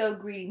we're so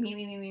greedy.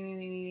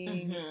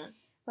 Me.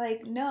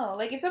 Like, no.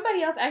 Like, if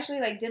somebody else actually,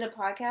 like, did a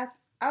podcast,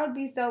 I would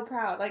be so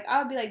proud. Like, I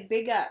would be like,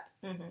 big up.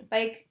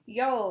 Like,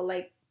 yo,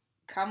 like,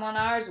 come on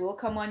ours, we'll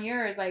come on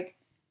yours. Like,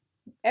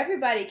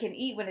 everybody can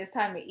eat when it's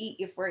time to eat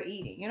if we're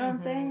eating. You know what I'm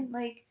saying?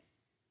 Like,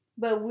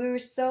 but we're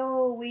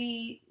so,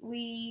 we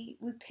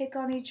pick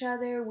on each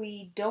other.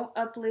 We don't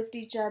uplift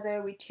each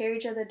other. We tear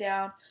each other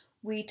down.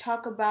 We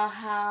talk about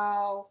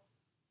how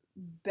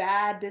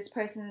bad this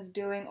person is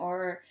doing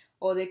or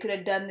they could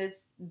have done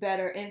this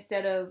better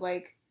instead of,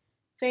 like,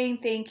 saying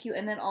thank you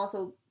and then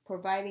also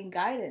providing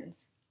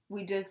guidance.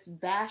 We just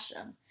bash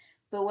them.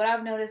 But what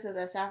I've noticed with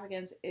West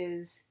Africans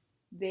is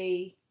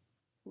they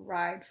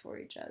ride for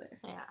each other.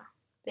 Yeah,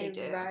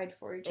 they ride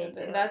for each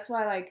other. And that's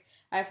why, like,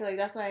 I feel like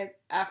that's why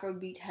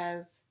Afrobeat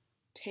has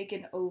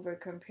taken over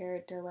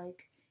compared to,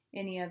 like,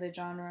 any other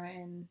genre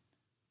in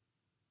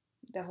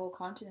the whole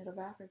continent of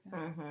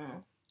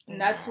Africa.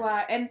 And that's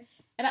why, and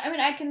I mean,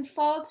 I can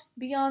fault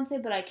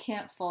Beyonce, but I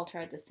can't fault her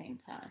at the same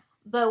time.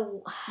 But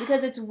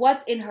because it's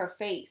what's in her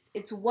face,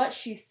 it's what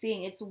she's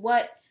seeing, it's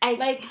what I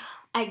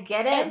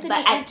get it, but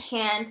I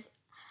can't.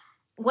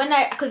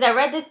 Because I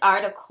read this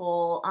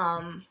article,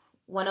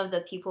 one of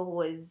the people who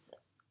was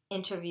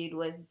interviewed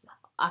was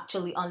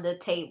actually on the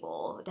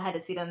table. They had a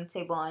seat on the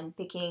table and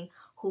picking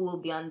who will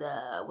be on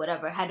the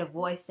whatever, had a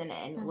voice in it,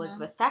 and was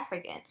West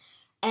African.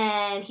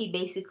 And he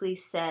basically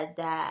said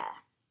that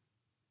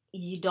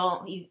you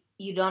don't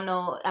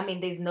know. I mean,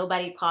 there's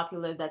nobody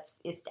popular that's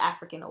East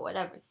African or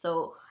whatever.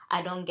 So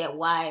I don't get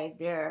why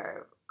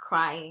they're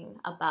crying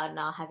about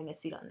not having a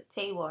seat on the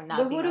table or not.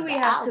 But who do we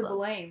have to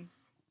blame?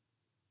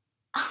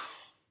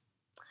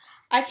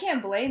 I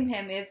can't blame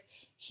him if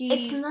he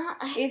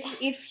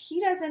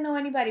doesn't know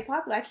anybody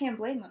popular. I can't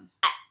blame him.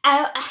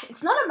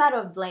 It's not a matter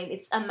of blame.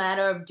 It's a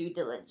matter of due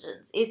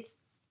diligence.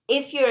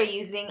 if you're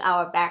using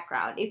our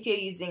background, if you're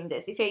using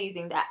this, if you're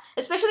using that,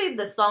 especially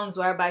the songs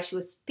whereby she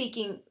was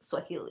speaking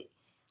Swahili.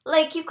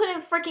 Like, you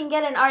couldn't freaking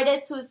get an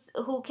artist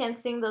who can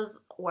sing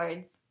those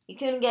words. You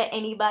couldn't get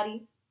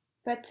anybody.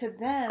 But to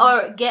them,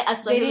 or get a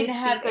Swahili they didn't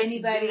have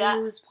anybody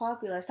who was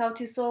popular.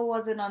 Sauti Sol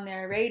wasn't on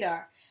their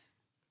radar.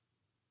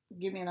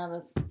 Give me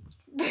another.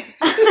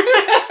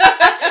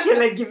 You're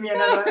like, give me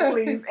another one,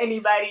 please.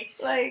 Anybody.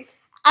 Like,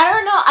 I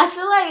don't know. I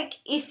feel like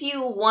if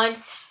you want,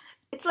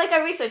 it's like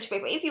a research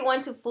paper. If you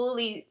want to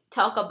fully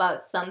talk about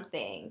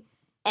something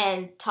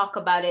and talk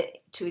about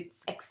it to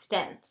its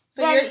extent.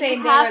 So you're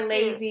saying they were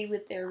lazy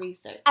with their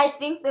research? I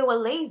think they were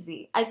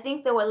lazy.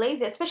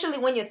 Especially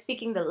when you're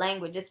speaking the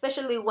language,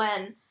 especially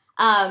when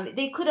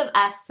they could have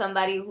asked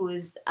somebody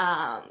who's,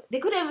 they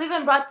could have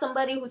even brought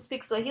somebody who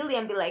speaks Swahili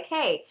and be like,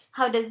 hey,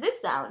 how does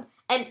this sound?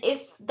 And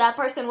if that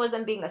person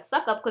wasn't being a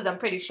suck-up, because I'm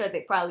pretty sure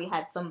they probably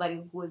had somebody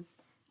who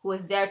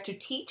was there to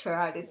teach her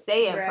how to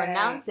say and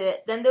pronounce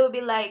it, then they would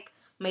be like,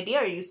 my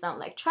dear, you sound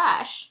like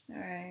trash.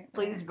 Right.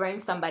 Please bring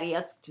somebody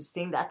else to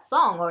sing that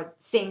song or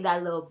sing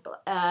that little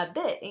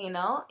bit, you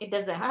know? It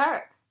doesn't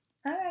hurt.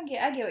 I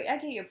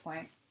get your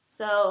point.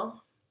 So...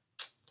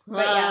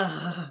 But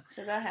yeah,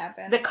 so that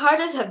happened. The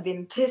Carters have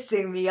been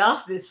pissing me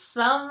off this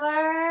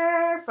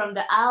summer, from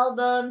the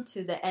album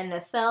to the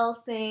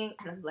NFL thing,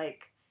 and I'm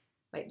like,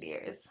 my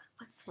dears,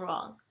 what's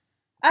wrong?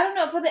 I don't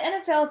know. For the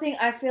NFL thing,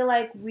 I feel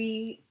like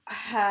we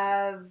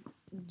have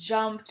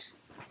jumped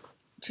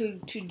to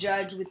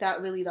judge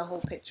without really the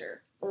whole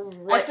picture.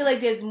 What? I feel like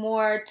there's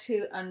more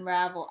to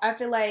unravel. I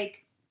feel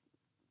like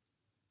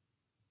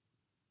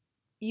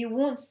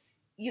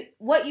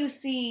what you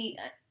see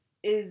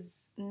is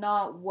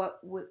not what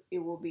it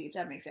will be, if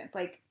that makes sense.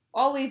 Like,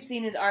 all we've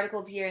seen is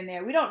articles here and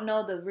there. We don't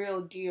know the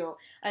real deal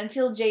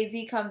until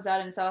Jay-Z comes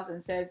out himself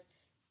and says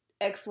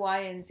X, Y,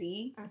 and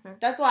Z. Mm-hmm.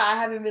 That's why I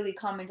haven't really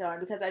commented on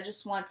it, because I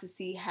just want to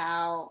see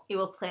how it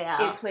will play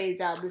out. It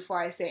plays out before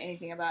I say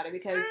anything about it,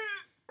 because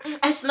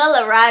I smell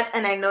a rat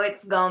and I know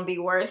it's gonna be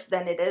worse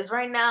than it is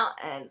right now,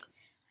 and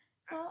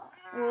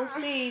we'll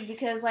see,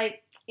 because,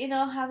 like, you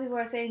know how people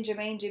are saying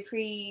Jermaine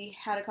Dupri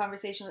had a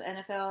conversation with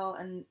NFL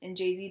and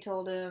Jay-Z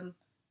told him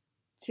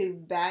to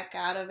back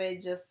out of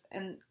it,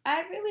 and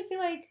I really feel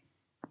like,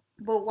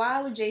 but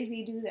why would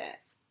Jay-Z do that?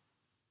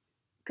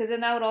 Because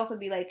then that would also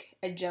be like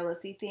a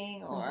jealousy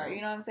thing, or, you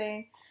know what I'm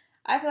saying?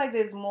 I feel like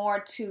there's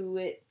more to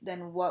it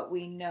than what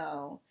we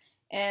know.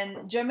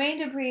 And Jermaine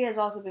Dupri has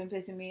also been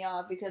pissing me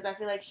off, because I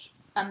feel like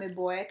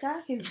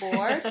Ameboeka, he's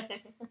bored,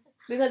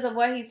 because of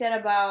what he said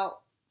about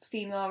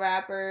female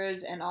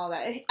rappers and all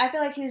that. I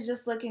feel like he's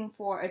just looking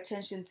for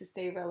attention to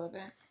stay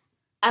relevant.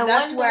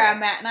 That's where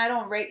I'm at, and I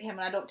don't rate him,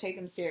 and I don't take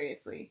him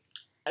seriously.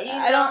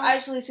 I don't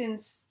actually,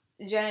 since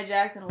Janet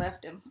Jackson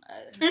left him.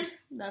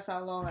 That's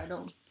how long I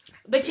don't.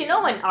 But you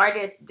know, when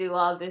artists do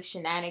all this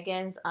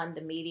shenanigans on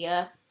the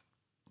media,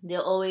 they're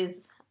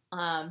always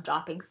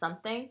dropping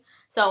something.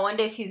 So I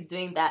wonder if he's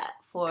doing that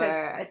for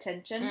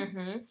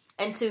attention,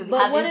 and to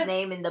have his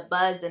name in the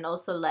buzz, and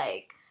also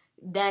like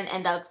then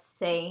end up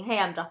saying, "Hey,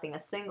 I'm dropping a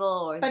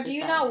single." But do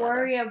you not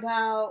worry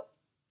about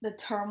the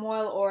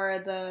turmoil or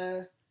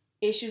the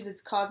issues it's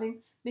causing?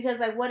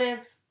 Because, like, what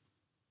if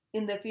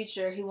in the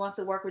future he wants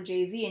to work with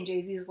Jay-Z and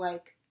Jay-Z's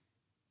like,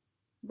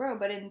 bro,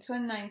 but in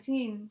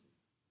 2019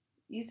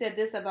 you said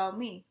this about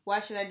me, why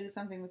should I do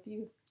something with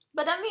you?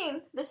 But I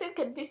mean, the same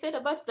could be said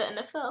about the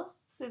NFL.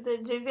 So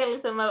the Jay-Z,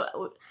 listen,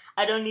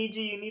 I don't need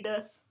you, you need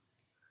us.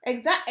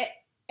 Exactly.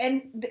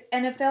 And the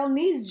NFL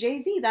needs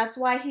Jay-Z, that's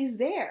why he's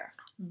there.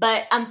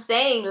 But I'm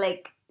saying,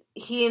 like,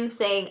 him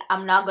saying,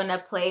 I'm not gonna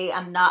play,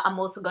 I'm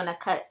also gonna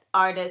cut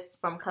artists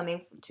from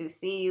coming to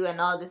see you and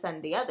all this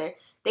and the other.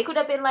 They could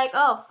have been like,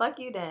 oh, fuck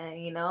you then,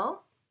 you know?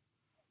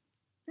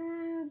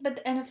 But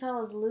the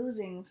NFL is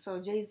losing, so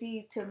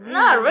Jay-Z, to me...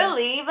 Not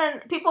really. Even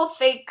people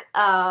fake,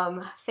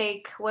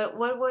 what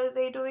were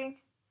they doing?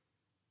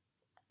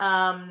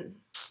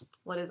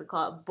 What is it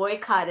called?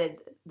 Boycotted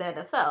the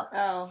NFL.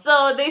 Oh.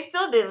 So they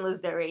still didn't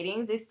lose their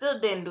ratings. They still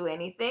didn't do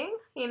anything,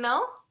 you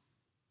know?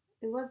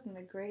 It wasn't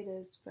the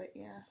greatest, but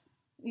yeah.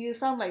 You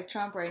sound like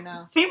Trump right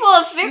now. People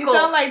are fickle. You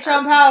sound like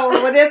Trump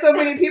Howell. When there's so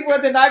many people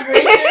at the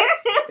inauguration,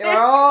 they were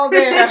all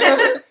there.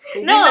 They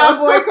did not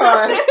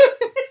boycott.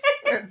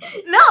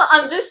 No,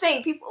 I'm just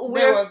saying people.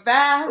 They were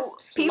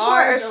vast. People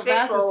large, are fickle.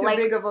 Vast is too like,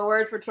 big of a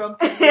word for Trump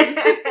to use.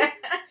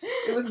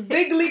 It was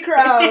bigly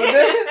crowd.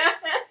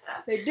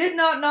 They did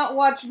not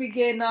watch me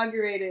get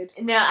inaugurated.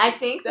 No, I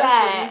think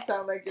that's what you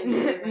sound like.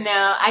 Right no,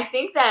 now. I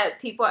think that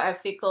people are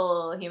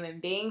fickle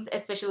human beings,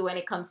 especially when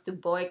it comes to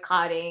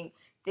boycotting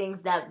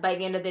things that by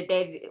the end of the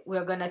day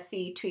we're gonna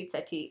see tweets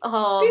at you.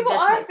 Oh, people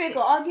are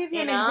fickle. I'll give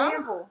you an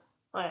example.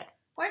 What?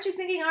 Weren't you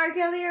singing R.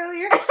 Kelly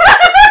earlier?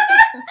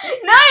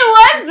 No,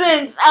 I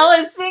wasn't.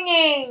 I was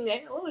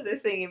singing. What was I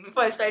singing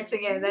before I started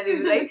singing? And then he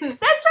was like,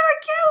 "That's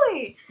R.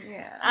 Kelly."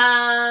 Yeah.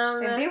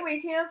 And then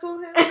we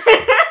canceled him.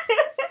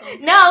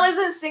 No, I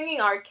wasn't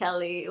singing R.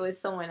 Kelly. It was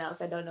someone else.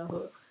 I don't know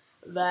who.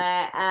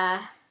 But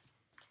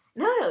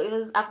no, it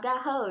was I've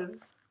Got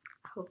Hoes.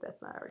 hope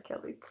that's not R.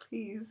 Kelly,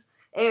 please.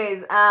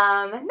 Anyways,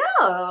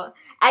 no.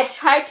 I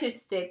try to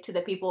stick to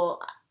the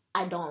people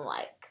I don't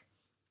like.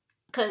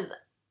 Because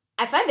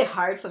I find it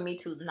hard for me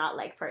to not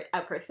like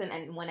a person,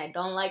 and when I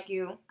don't like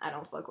you, I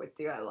don't fuck with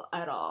you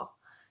at all.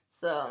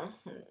 So,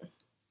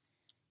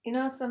 you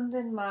know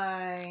something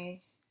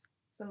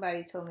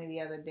somebody told me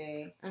the other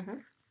day. Mm-hmm.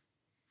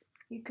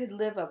 You could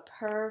live a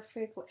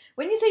perfect.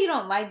 When you say you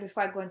don't like,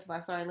 before I go into my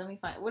story, let me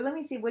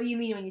see. What do you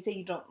mean when you say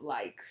you don't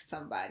like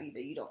somebody,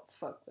 that you don't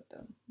fuck with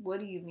them? What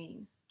do you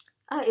mean?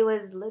 Oh, it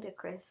was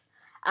ludicrous.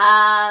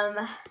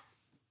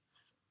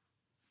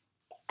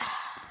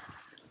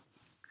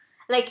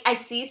 Like, I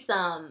see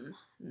some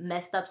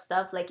messed up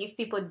stuff. Like, if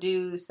people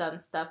do some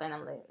stuff and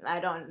I'm like, I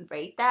don't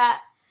rate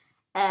that.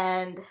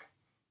 And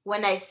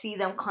when I see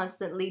them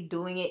constantly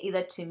doing it,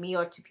 either to me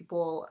or to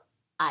people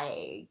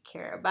I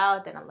care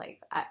about, then I'm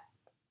like,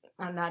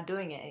 I'm not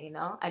doing it, you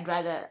know? I'd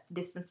rather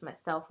distance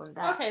myself from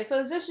that. Okay,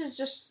 so this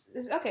is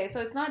okay, so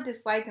it's not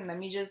disliking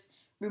them. You just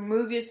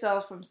remove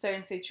yourself from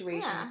certain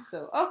situations. Yeah.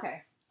 So,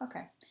 okay.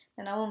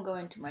 Then I won't go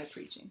into my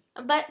preaching.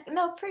 But,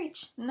 no,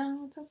 preach.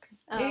 No, it's okay.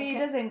 Oh, okay. It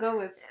doesn't go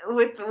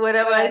with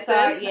whatever I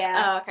said?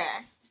 Yeah. Oh,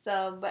 okay.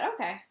 So, but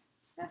okay.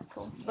 That's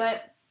cool.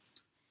 But,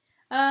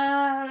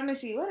 let me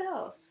see. What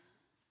else?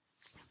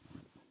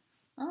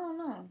 I don't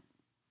know.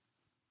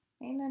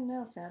 Ain't nothing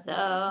else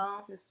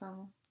happening this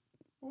summer.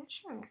 Yeah,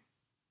 sure.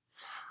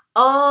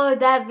 Oh,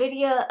 that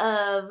video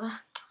of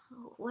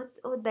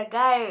the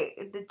guy,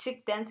 the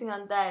chick dancing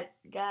on that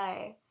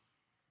guy.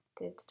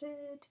 The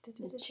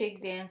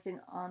chick dancing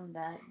on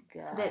that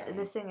guy.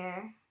 The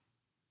singer.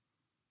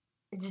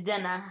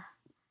 Jidenna.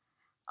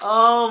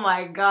 Oh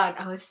my god,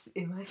 I was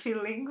in my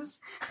feelings.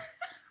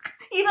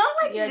 You don't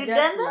like Jidenna? You're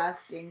just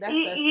lasting. That's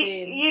a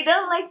sin. You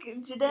don't like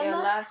Jidenna? You're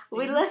lasting.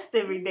 We last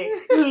every day.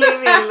 Leave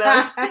me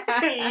alone.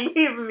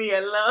 Leave me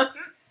alone.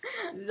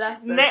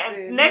 That's a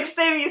sin. Next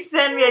time you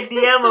send me a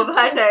DM of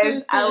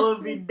Hatters, I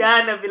will be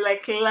done. I'll be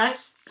like,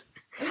 last.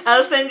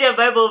 I'll send you a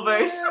Bible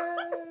verse.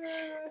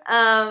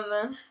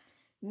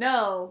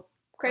 No.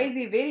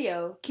 Crazy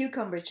video.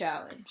 Cucumber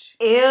challenge.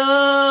 Ew.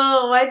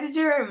 Why did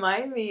you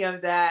remind me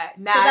of that?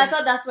 Because I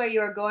thought that's where you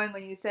were going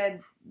when you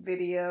said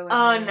video.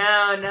 And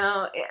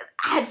no.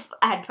 I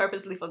had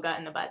purposely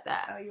forgotten about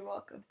that. Oh, you're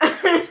welcome.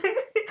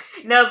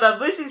 No, but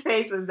Boosie's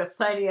face was the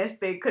funniest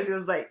thing because he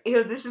was like,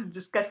 ew, this is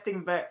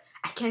disgusting, but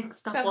I can't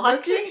stop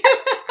watching.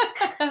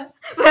 But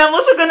I'm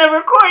also going to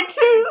record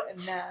too.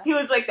 Nah. He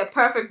was like the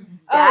perfect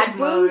dad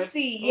mode.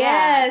 Boosie.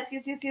 Yes.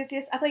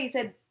 I thought you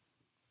said...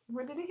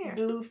 What did he hear?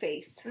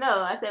 Blueface.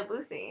 No, I said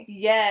Boosie.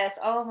 Yes.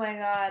 Oh my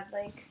god.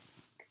 Like,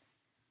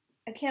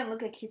 I can't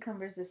look at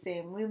cucumbers the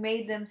same. We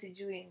made them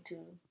doing to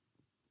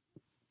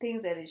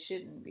things that it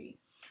shouldn't be.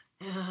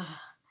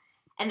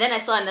 And then I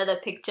saw another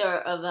picture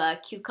of a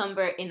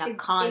cucumber in a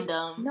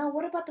condom. No,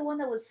 what about the one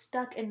that was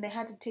stuck and they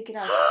had to take it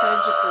out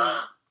surgically?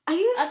 Are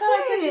you serious? I thought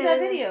I sent you that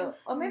video.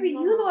 Or maybe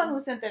you're the one who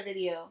sent that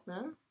video.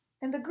 Huh?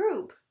 In the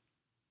group.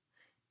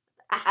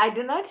 I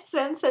do not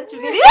send such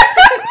videos.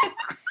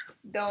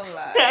 Don't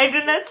lie. I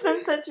do not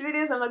send such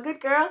videos. I'm a good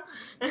girl.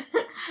 Don't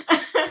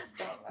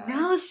lie.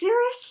 No,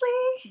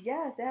 seriously?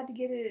 Yes, they had to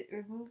get it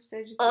removed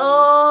surgically.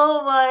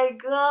 Oh my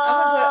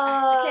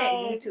god. I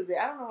can't YouTube it.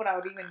 I don't know what I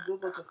would even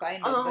Google to find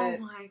it. Oh but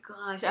my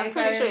gosh. I'm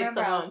pretty sure it's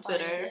somewhere on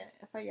Twitter.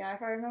 If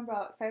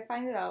I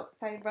find it out,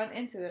 if I run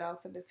into it, I'll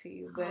send it to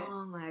you. But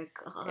oh my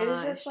god. It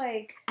was just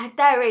like... At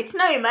that rate, so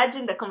now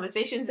imagine the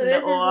conversations in the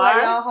OR. So this is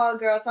what y'all hot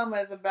girl summer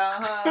is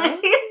about, huh?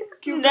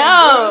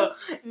 No,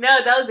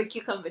 that was a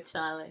cucumber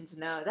challenge.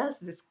 No, that's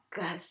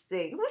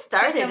disgusting. Who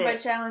started cucumber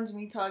challenge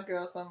me tall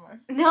girl summer.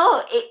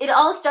 No, it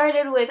all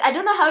started with, I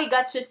don't know how it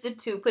got twisted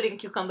to putting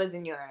cucumbers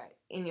in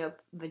your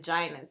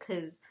vagina,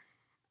 because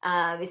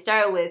it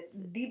started with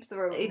deep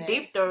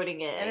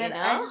throating it. And then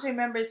I just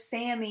remember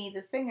Sammy,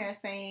 the singer,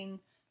 saying,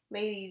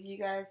 "Ladies, you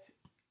guys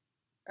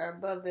are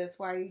above this.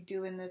 Why are you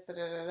doing this?" Da,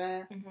 da, da,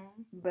 da. Mm-hmm.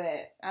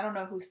 But I don't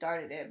know who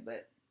started it,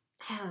 but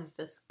that was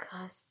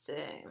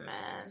disgusting,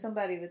 man.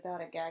 Somebody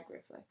without a gag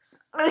reflex.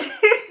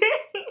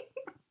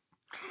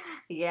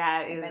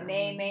 Yeah. My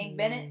name ain't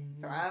Bennett,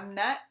 so I'm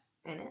not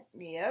in it.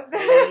 Yep.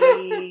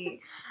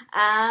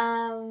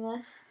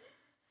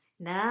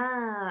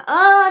 Nah.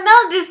 Oh, no,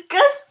 I'm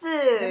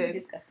disgusted. I'm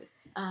disgusted.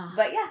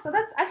 But yeah, so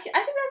that's actually,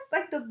 I think that's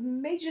like the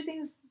major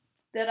things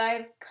that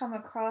I've come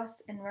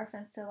across in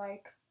reference to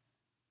like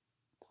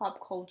pop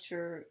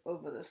culture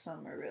over the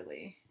summer,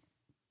 really.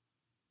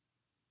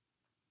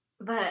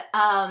 But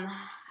I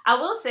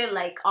will say,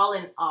 like, all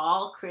in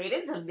all,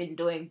 creatives have been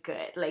doing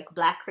good. Like,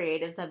 Black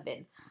creatives have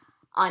been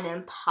on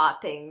and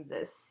popping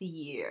this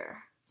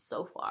year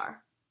so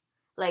far.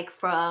 Like,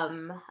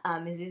 from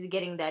Azizi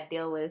getting that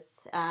deal with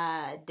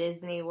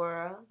Disney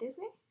World.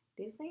 Disney.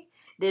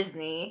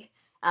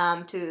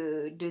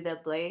 To do the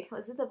Blaze.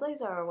 Was it the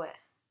Blazer or what?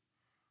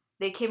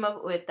 They came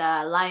up with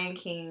Lion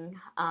King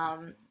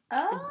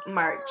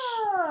merch.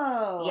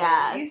 Oh.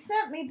 Yeah. You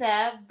sent me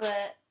that,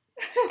 but...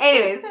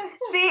 Anyways,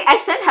 see,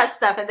 I sent her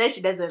stuff and then she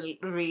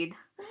doesn't read.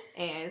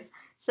 Anyways,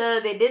 so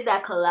they did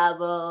that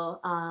collabo.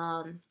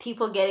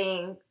 People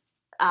getting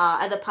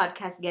other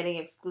podcasts getting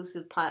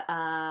exclusive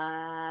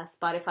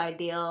Spotify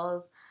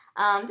deals.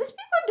 Just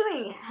people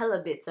doing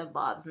hella bits and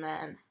bobs,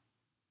 man.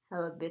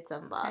 Hella bits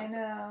and bobs. I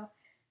know.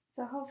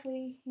 So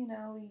hopefully, we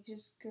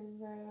just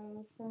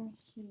grow from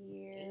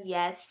here.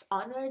 Yes,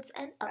 onwards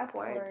and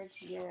upwards.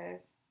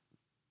 Yes.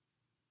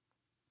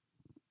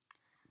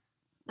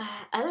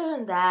 Other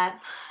than that,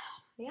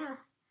 yeah.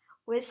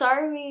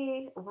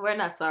 We're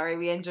not sorry,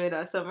 we enjoyed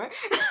our summer.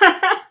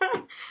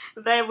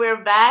 But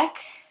we're back.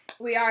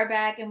 We are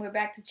back, and we're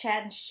back to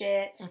chatting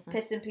shit,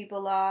 pissing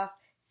people off,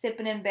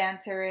 sipping and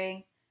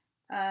bantering.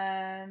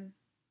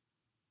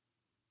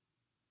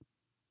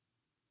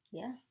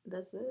 Yeah,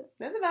 that's it.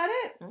 That's about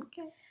it.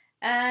 Okay.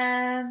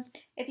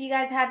 If you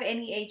guys have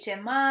any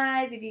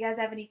HMIs, if you guys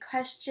have any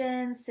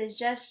questions,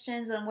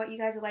 suggestions on what you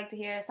guys would like to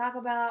hear us talk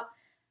about,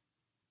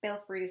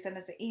 feel free to send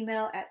us an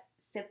email at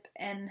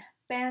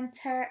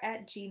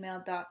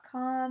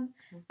sipandbanter@gmail.com.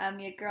 I'm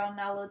your girl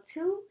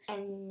Nalo2.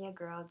 And your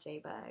girl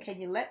J-Bug.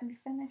 Can you let me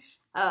finish?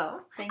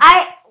 Oh.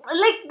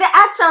 Like the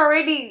ad's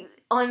already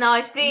on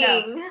our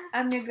thing. No,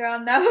 I'm your girl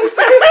Nalo2.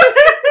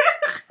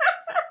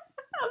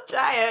 I'm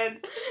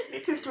tired.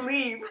 Need to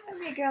sleep.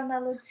 I'm your girl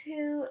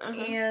Nalo2.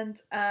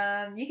 And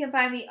you can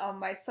find me on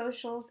my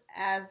socials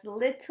as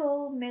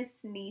Little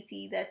Miss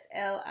Neesey. That's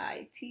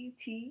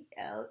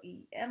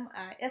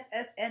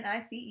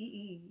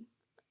LittleMissNicee.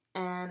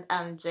 And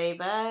I'm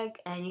J-Bug.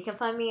 And you can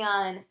find me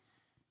on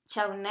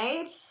Chow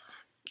Night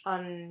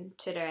on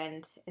Twitter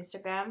and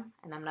Instagram.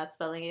 And I'm not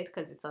spelling it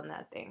because it's on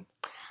that thing.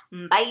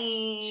 Bye.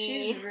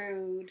 She's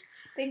rude.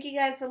 Thank you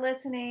guys for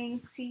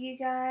listening. See you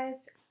guys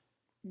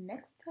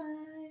next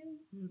time.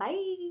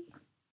 Bye.